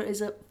manager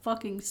is a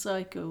fucking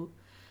psycho.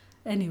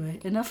 Anyway,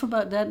 enough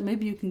about that.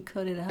 Maybe you can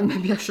cut it out.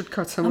 Maybe I should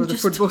cut some I'm of the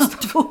just football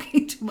stuff.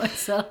 talking to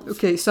myself.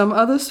 Okay, some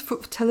other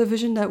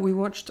television that we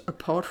watched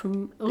apart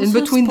from Also in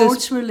between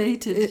sports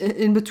related.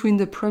 in between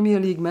the Premier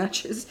League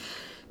matches.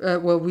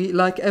 Well, we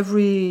like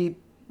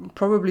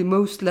probably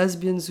most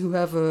lesbians who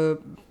have a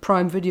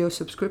Prime Video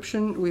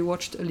subscription. We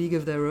watched A League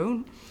of Their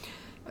Own,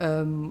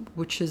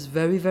 which is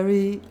very,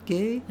 very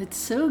gay, It's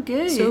so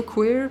gay. so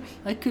queer.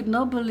 I could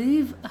not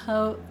believe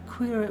how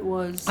queer it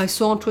was. I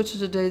saw on Twitter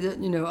today that,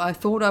 you know, I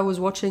thought I was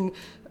watching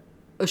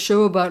a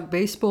show about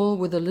baseball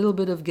with a little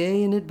bit of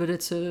gay in it, but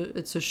it's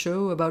a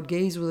show about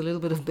gays with a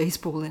little bit of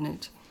baseball in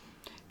it.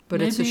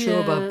 But it's a Maybe, show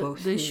about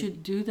both. They yeah.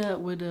 should do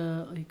that with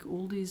like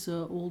all these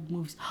old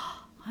movies.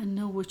 I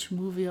know which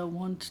movie I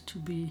want to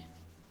be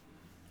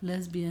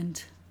lesbian.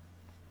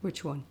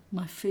 Which one?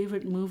 My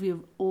favorite movie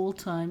of all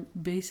time,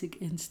 Basic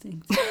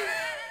Instinct.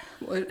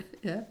 What?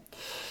 Yeah.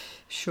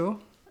 Sure.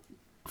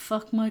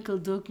 Fuck Michael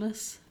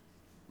Douglas.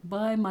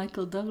 Bye,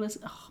 Michael Douglas.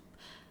 Oh.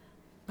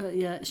 But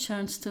yeah,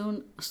 Sharon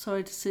Stone,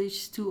 sorry to say,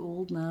 she's too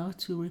old now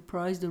to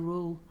reprise the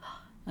role.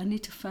 I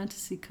need to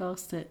fantasy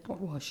cast it. What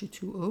was she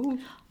too old?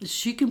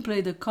 She can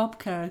play the cop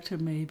character,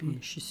 maybe.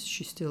 She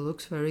still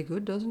looks very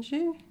good, doesn't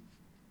she?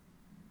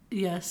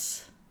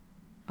 Yes,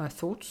 I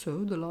thought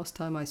so the last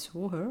time I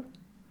saw her.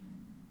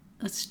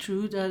 that's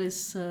true. That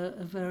is a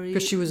very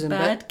 'Cause she was in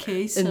bad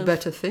case In of,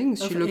 Better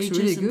Things, of she looks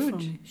really ageism for good.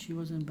 me. She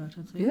was in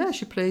Better Things. Yeah,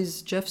 she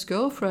plays Jeff's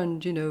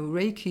girlfriend, you know,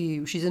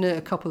 Reiki. She's in it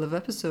a couple of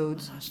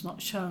episodes. That's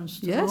not Sharon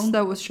Stone. Yes,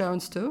 that was Sharon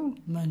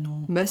Stone. Mais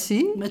non.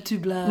 Messi? Mais tu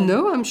blagues.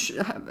 No, I'm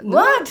sure. No.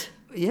 What?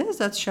 Yes,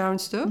 that's Sharon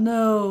Stone.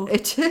 No.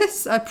 It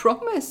is, I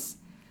promise.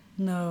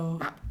 No.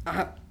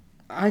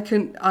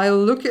 I'll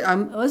look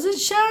at, Was it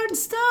Sharon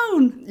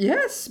Stone?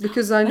 yes,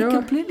 because I I know.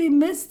 completely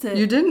missed it.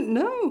 You didn't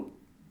know.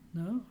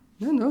 No.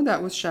 No,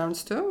 that was Sharon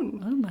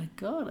Stone. Oh my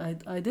God,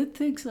 I did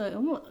think so.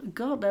 Oh my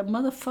God, that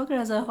motherfucker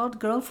has a hot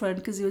girlfriend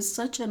because he was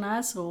such an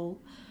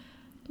asshole.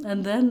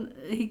 And then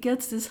he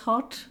gets this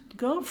hot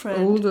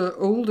girlfriend.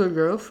 Older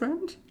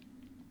girlfriend.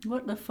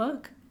 What the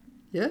fuck?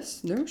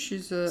 Yes, no,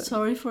 she's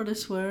Sorry for the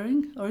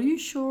swearing. Are you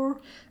sure?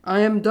 I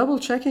am double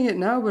checking it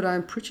now, but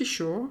I'm pretty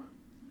sure.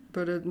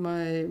 But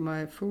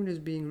my phone is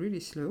being really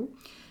slow.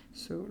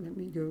 So let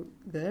me go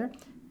there.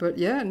 But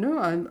yeah, no,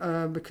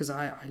 I'm because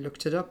I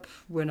looked it up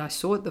when I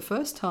saw it the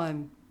first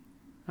time,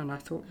 and I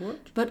thought, what?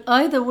 But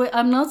either way,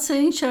 I'm not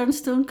saying Sharon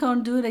Stone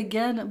can't do it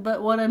again,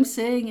 but what I'm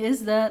saying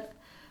is that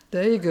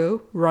There you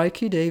go,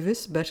 Reiki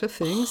Davis, Better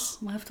Things.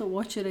 I have to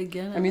watch it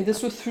again. I mean,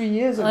 this was 3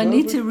 years ago. I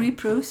need but- to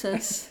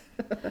reprocess.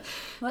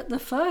 What the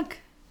fuck?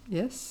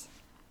 Yes.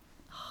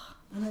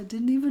 And I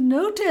didn't even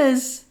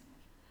notice.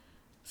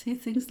 See,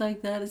 things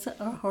like that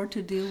are hard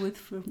to deal with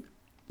from.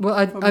 Well,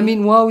 For I me.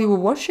 mean, while we were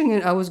watching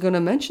it, I was going to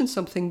mention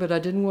something, but I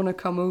didn't want to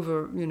come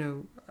over,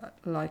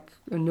 like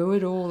a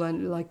know-it-all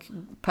and like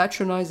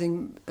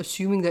patronizing,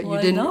 assuming that Why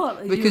you didn't,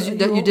 not? because you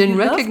didn't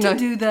love recognize. to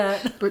do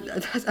that. But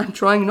I'm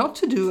trying not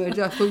to do it.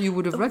 I thought you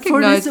would have For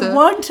recognized this that.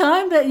 one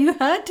time that you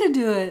had to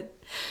do it.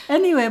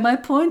 Anyway, my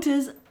point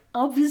is,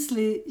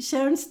 obviously,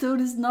 Sharon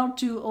Stone is not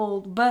too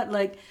old, but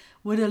like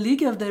with A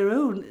League of Their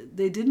Own,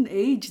 they didn't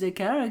age the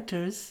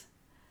characters.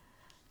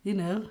 You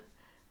know,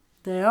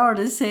 they are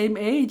the same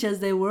age as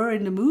they were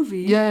in the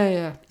movie.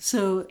 Yeah.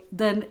 So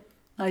then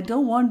I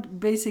don't want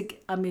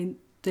I mean,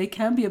 they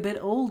can be a bit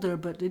older,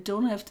 but they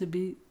don't have to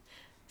be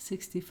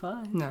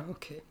 65. No,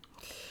 okay.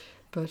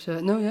 But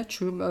no, yeah,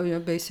 true. Oh, yeah,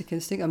 Basic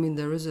Instinct. I mean,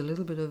 there is a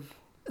little bit of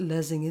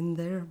lessing in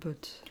there,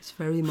 but it's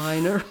very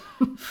minor.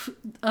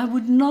 I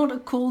would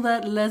not call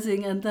that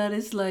lessing, and that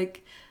is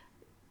like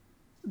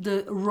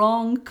the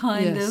wrong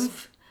kind Yes.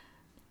 of.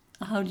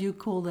 How do you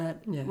call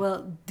that? Yeah.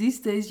 Well, these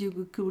days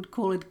you could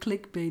call it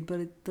clickbait, but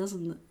it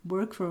doesn't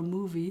work for a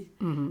movie.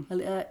 Mm-hmm.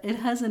 It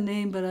has a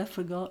name, but I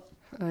forgot.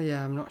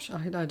 Yeah, I'm not sure.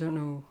 I don't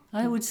know.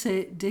 I would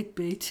say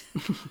dickbait.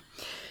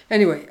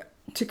 Anyway,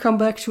 to come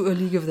back to A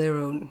League of Their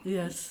Own.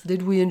 Yes.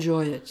 Did we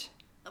enjoy it?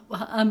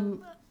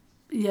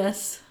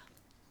 Yes.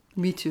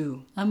 Me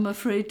too. I'm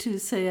afraid to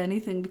say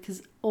anything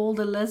because all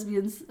the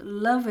lesbians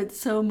love it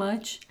so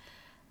much,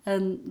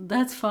 and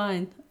that's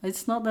fine.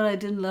 It's not that I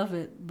didn't love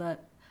it,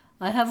 but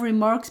I have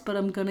remarks, but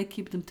I'm going to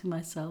keep them to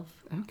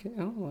myself. Okay,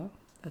 oh well,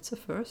 that's a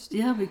first.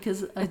 Yeah,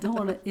 because I don't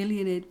want to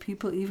alienate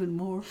people even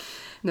more.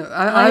 No,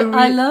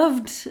 I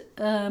loved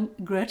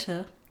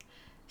Greta.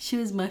 She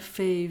was my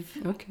fave.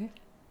 Okay,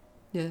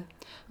 yeah.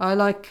 I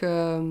like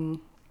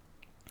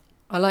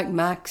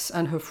Max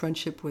and her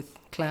friendship with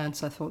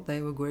Clance. I thought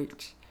they were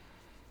great.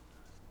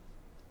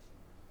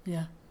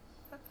 Yeah.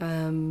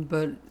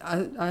 But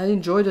I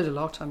enjoyed it a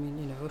lot. I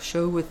mean, a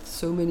show with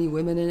so many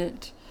women in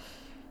it.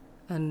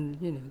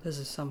 And,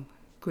 there's some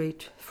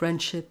great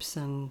friendships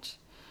and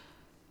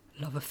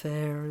love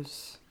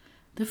affairs.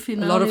 The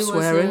finale lot of was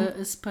swearing.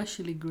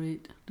 especially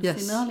great. The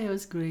Yes. finale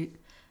was great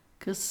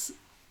because,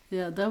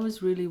 yeah, that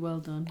was really well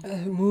done.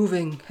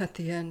 Moving at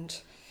the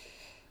end.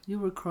 You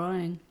were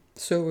crying.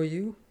 So were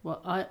you?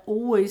 Well, I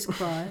always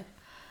cry.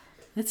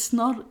 It's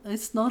not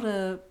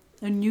a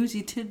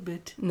newsy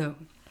tidbit. No.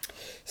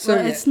 So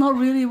Well, yeah. it's not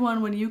really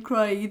one when you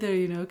cry either,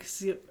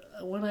 because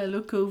when I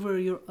look over,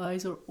 your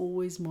eyes are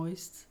always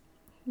moist.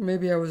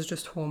 Maybe I was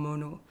just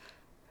hormonal.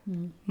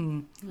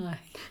 Aye.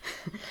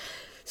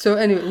 So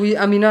anyway,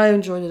 I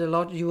enjoyed it a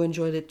lot. You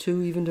enjoyed it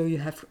too, even though you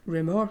have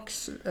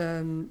remarks.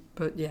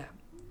 But yeah,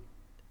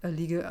 A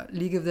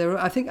League of Their Own.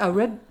 I think I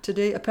read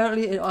today.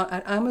 Apparently,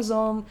 at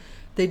Amazon,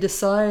 they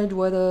decide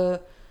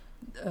whether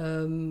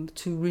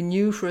to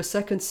renew for a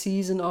second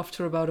season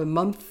after about a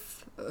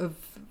month of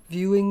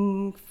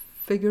viewing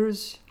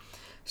figures.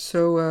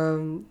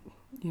 So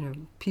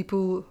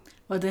people.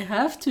 Well, they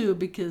have to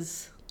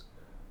because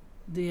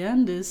the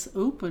end is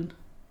open-ish.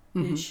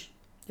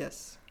 Mm-hmm.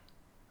 Yes.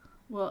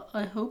 Well,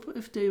 I hope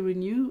if they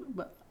renew,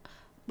 but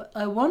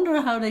I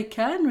wonder how they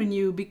can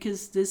renew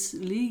because this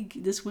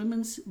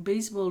women's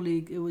baseball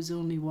league, it was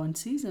only one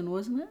season,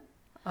 wasn't it?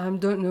 I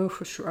don't know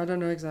for sure. I don't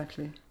know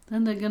exactly.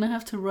 Then they're gonna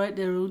have to write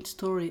their own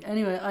story.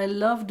 Anyway, I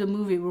love the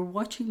movie. We're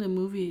watching the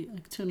movie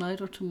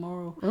tonight or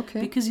tomorrow. Okay.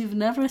 Because you've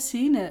never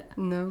seen it.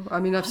 No,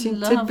 I've seen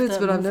love tidbits,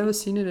 that but I've movie. never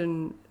seen it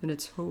in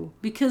its whole.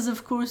 Because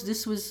of course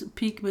this was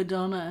peak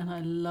Madonna, and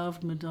I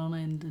loved Madonna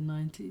in the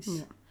 90s.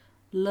 Yeah.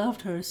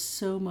 Loved her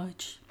so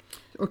much.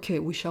 Okay,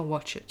 we shall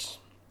watch it.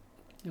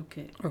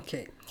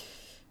 Okay.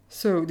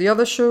 So the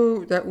other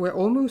show that we're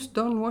almost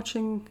done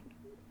watching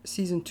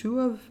season 2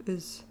 of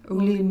is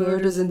Only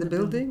Murders in the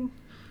Building.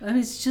 And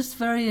it's just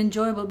very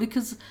enjoyable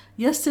because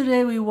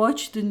yesterday we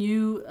watched the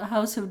new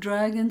House of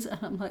Dragons and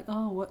I'm like,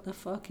 oh, what the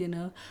fuck,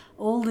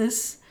 all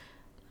this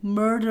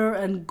murder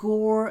and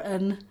gore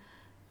and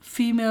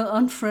female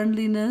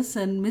unfriendliness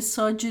and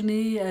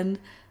misogyny and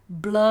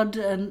blood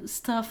and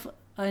stuff.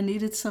 I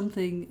needed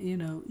something,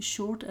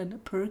 short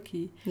and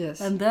perky. Yes.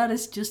 And that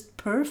is just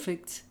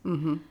perfect.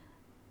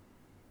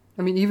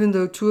 Mm-hmm. Even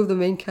though 2 of the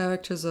main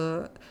characters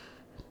are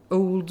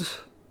old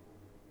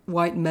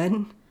white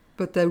men,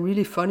 but they're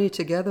really funny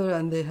together,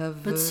 and they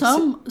have. But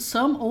some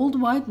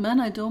old white men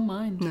I don't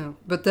mind. No,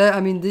 but they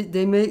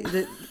make.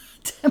 Them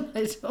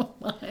I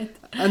don't mind.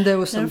 And there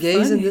were some They're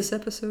gays in funny. this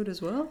episode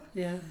as well.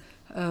 Yeah.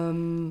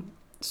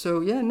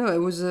 So yeah, no, it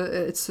was.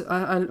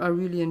 I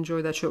really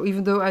enjoyed that show.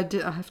 Even though I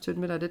have to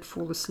admit I did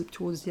fall asleep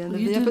towards the end of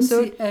You the didn't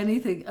episode. see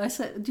anything. I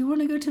said, "Do you want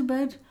to go to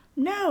bed?"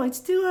 No, it's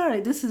too early.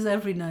 This is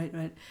every night,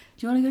 right? Do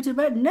you want to go to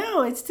bed?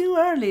 No, it's too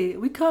early.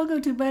 We can't go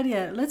to bed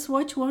yet. Let's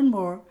watch one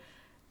more.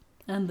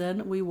 And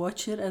then we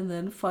watch it, and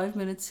then 5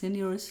 minutes in,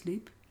 you're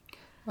asleep.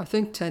 I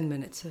think 10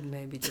 minutes in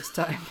maybe this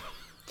time.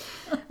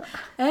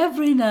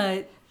 Every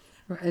night.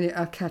 Right,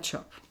 I'll catch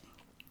up.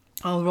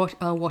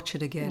 I'll watch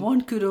it again.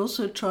 One could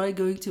also try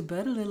going to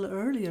bed a little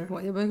earlier.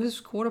 Well, yeah, but it was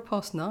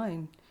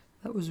 9:15.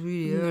 That was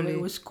really No, early.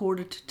 it was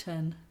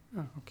 9:45.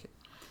 Oh, okay.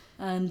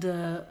 And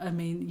I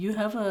mean, you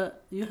have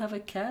a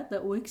cat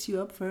that wakes you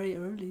up very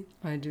early.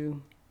 I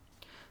do.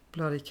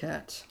 Bloody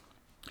cat.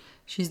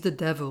 She's the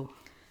devil.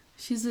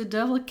 She's the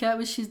devil cat,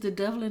 but she's the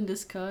devil in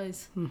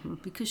disguise. Mm-hmm.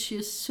 Because she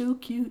is so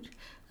cute.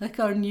 Like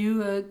our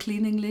new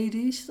cleaning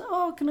lady. She said,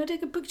 "Oh, can I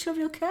take a picture of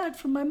your cat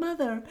from my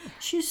mother?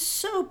 She's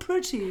so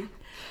pretty."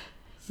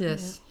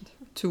 Yes. Yeah.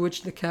 To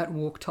which the cat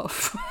walked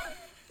off.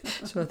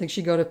 So I think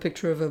she got a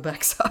picture of her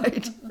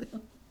backside.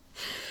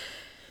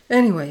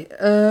 Anyway,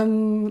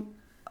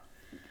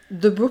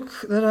 the book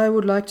that I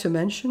would like to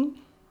mention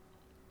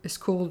is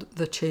called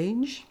The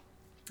Change.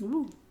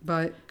 Ooh,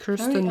 by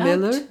Kirsten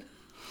Miller.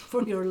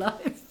 For your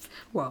life.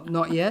 Well,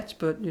 not yet,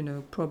 but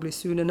probably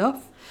soon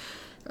enough.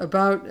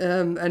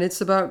 And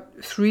it's about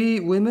 3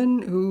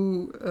 women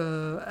who,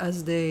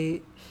 as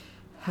they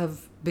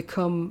have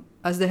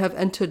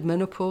entered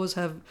menopause,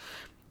 have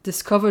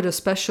discovered a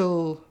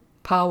special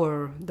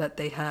power that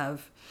they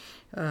have,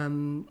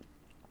 and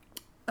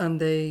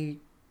they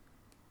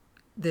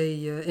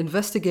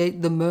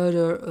investigate the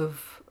murder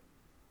of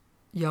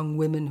young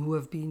women who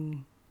have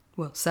been,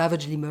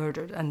 savagely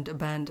murdered and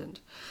abandoned.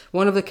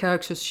 One of the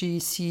characters, she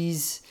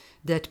sees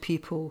dead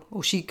people,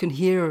 or she can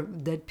hear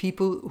dead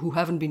people who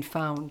haven't been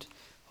found,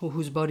 or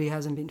whose body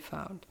hasn't been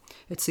found.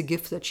 It's a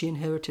gift that she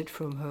inherited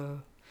from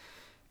her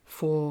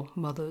 4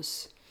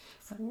 mothers.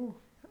 Her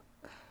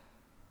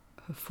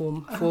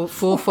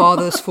 4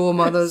 fathers, 4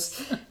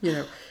 mothers,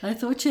 I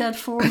thought she had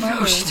 4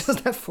 mothers. She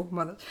doesn't have 4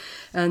 mothers.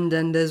 And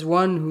then there's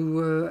one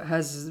who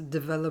has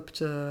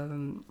developed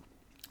an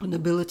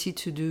ability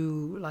to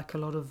do like a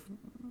lot of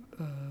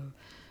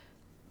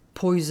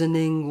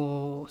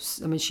poisoning,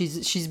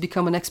 she's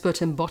become an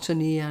expert in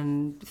botany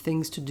and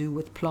things to do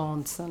with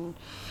plants, and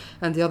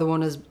the other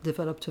one has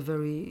developed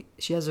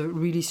she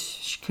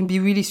can be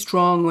really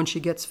strong when she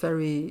gets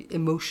very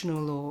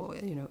emotional or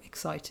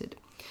excited.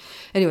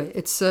 Anyway,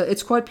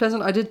 it's quite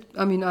pleasant.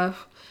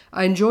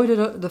 I enjoyed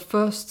it. The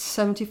first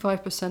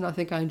 75%, I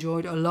think I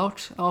enjoyed a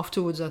lot.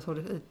 Afterwards, I thought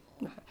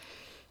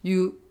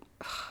it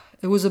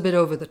was a bit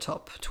over the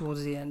top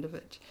towards the end of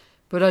it,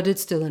 but I did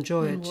still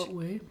enjoy it. In what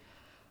way?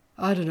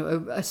 I don't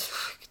know. It's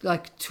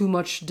like too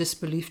much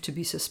disbelief to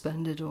be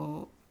suspended,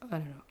 or I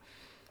don't know.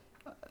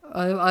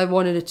 I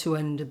wanted it to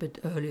end a bit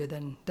earlier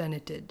than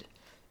it did.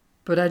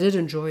 But I did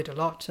enjoy it a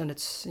lot, and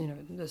it's,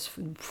 there's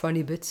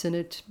funny bits in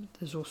it.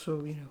 There's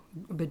also,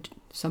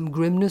 some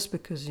grimness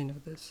because,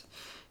 there's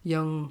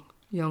young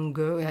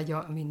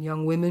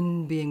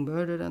women being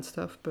murdered and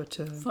stuff. But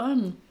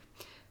fun.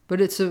 But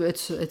it's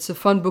a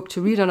fun book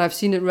to read, and I've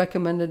seen it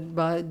recommended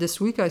this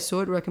week. I saw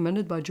it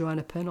recommended by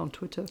Joanna Penn on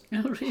Twitter.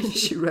 Oh, really?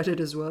 She read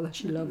it as well, and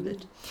she loved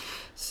it.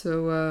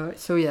 So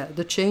yeah,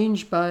 The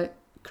Change by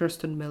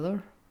Kirsten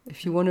Miller.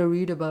 If you want to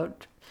read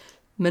about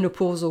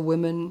menopausal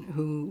women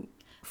who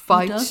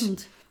fight, who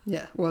doesn't?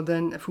 Yeah, well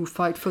then, who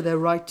fight for their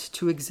right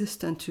to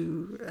exist and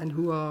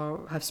who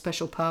have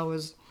special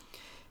powers,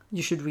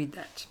 you should read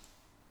that.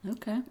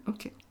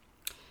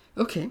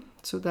 Okay.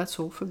 So that's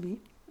all for me.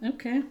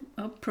 Okay.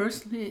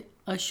 Personally,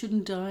 I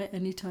shouldn't die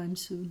anytime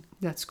soon.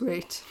 That's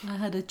great. I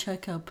had a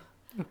checkup.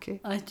 Okay.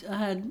 I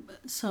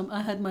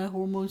had my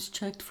hormones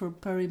checked for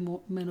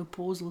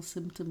perimenopausal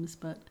symptoms,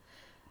 but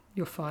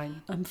you're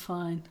fine. I'm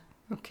fine.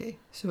 Okay.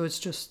 So it's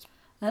just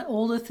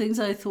all the things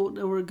I thought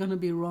that were going to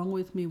be wrong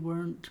with me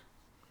weren't.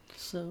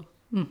 So.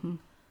 Mm-hmm.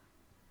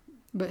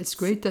 But it's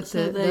great that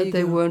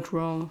they weren't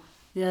wrong.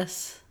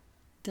 Yes,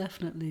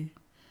 definitely.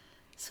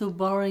 So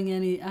barring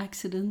any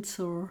accidents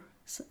or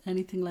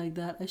anything like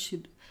that, I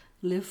should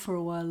live for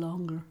a while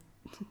longer.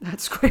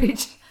 That's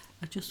great.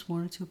 I just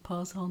wanted to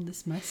pass on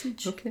this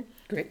message. Okay,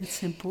 great.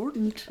 It's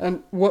important.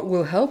 And what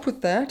will help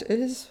with that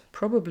is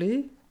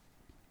probably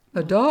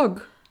a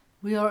dog.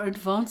 We are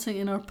advancing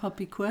in our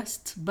puppy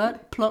quest,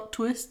 but plot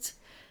twist,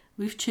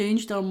 we've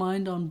changed our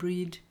mind on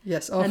breed.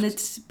 Yes, and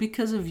it's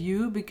because of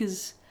you,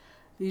 because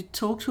you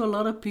talk to a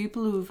lot of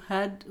people who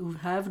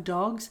have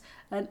dogs,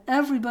 and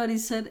everybody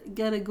said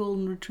get a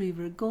golden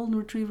retriever.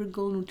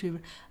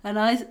 And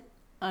I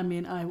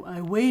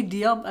weighed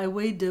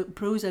the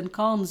pros and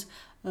cons.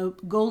 A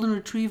golden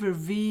retriever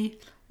v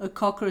a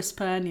cocker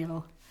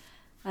spaniel,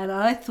 and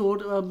I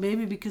thought, well,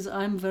 maybe because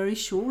I'm very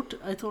short,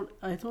 I thought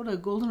a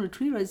golden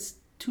retriever is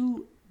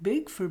too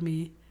big for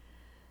me.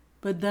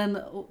 But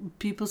then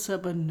people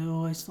said, but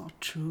no, it's not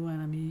true.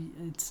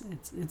 And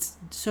it's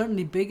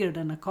certainly bigger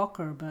than a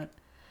cocker, but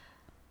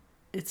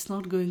it's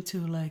not going to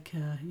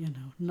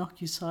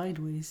knock you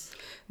sideways.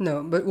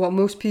 No, but what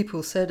most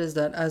people said is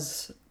that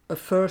as a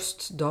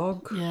first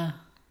dog,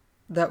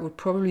 that would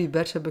probably be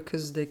better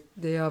because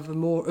they have a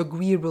more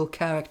agreeable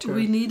character.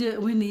 We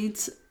need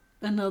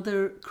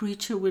another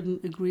creature with an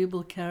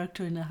agreeable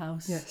character in the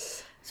house.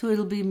 Yes. So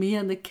it'll be me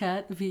and the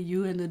cat, be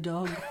you and the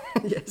dog.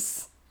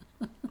 Yes.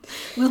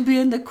 We'll be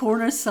in the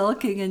corner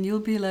sulking, and you'll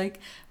be like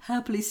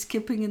happily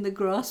skipping in the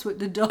grass with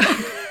the dog.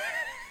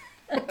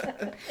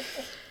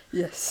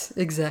 Yes,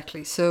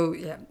 exactly. So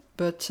yeah,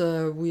 but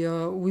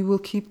we will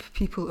keep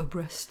people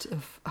abreast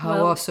of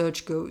how our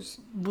search goes.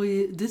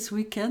 This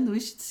weekend we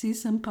should see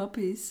some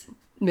puppies.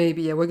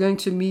 Maybe, yeah, we're going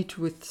to meet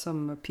with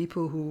some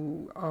people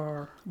who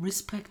are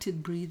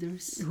respected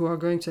breeders who are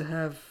going to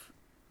have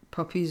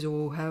puppies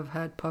or have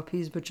had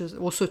puppies, but just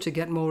also to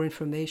get more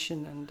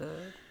information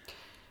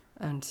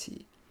and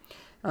see.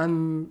 But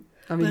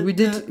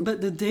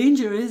the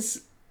danger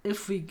is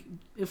if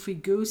we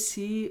go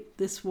see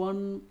this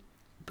one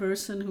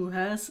person who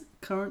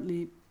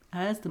currently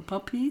has the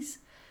puppies,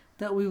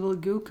 that we will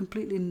go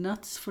completely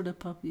nuts for the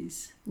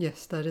puppies.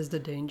 Yes, that is the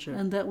danger.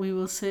 And that we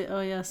will say,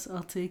 "Oh yes,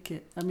 I'll take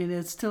it." I mean,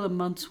 it's still a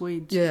month's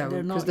wait. Yeah,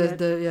 they're not because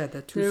yet.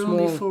 They're too they're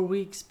small. only 4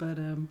 weeks, but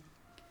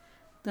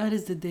that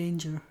is the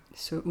danger.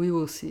 So we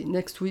will see.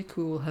 Next week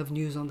we will have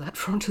news on that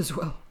front as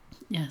well.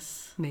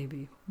 Yes.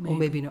 Maybe. Or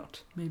maybe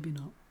not. Maybe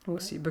not. We'll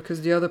see.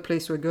 Because the other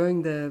place we're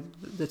going,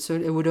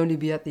 it would only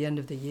be at the end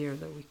of the year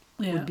that we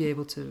would be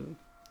able to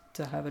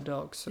have a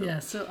dog. So. Yeah,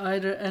 so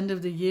either end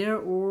of the year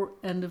or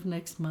end of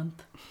next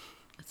month.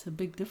 It's a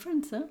big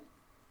difference, huh?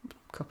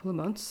 Couple of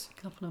months.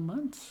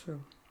 So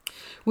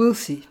we'll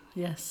see.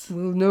 Yes.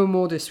 We'll know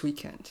more this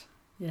weekend.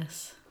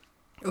 Yes.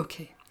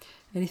 Okay.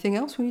 Anything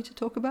else we need to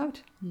talk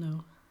about?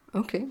 No.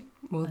 Okay.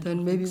 Well,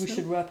 then maybe we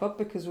should wrap up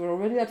because we're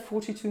already at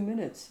 42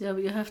 minutes. Yeah,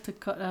 but you have to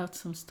cut out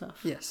some stuff.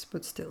 Yes,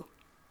 but still.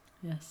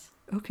 Yes.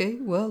 Okay,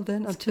 well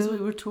then because we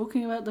were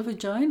talking about the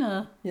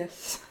vagina.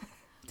 Yes.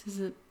 It is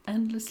an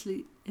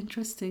endlessly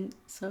interesting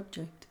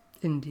subject.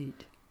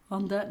 Indeed.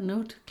 On that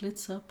note,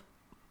 glitz up.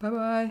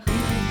 Bye-bye.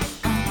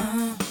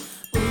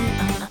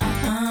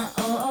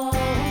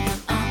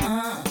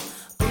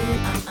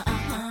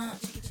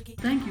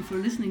 Thank you for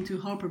listening to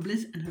Harper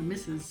Bliss and Her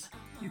Misses.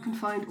 You can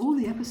find all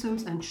the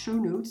episodes and show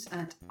notes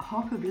at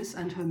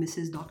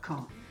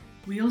harperblissandhermisses.com.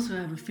 We also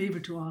have a favor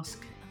to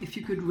ask. If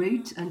you could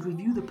rate and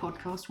review the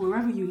podcast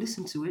wherever you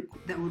listen to it,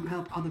 that would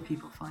help other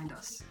people find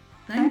us.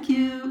 Thank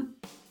you.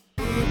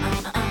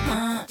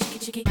 Chicky,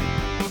 chicky.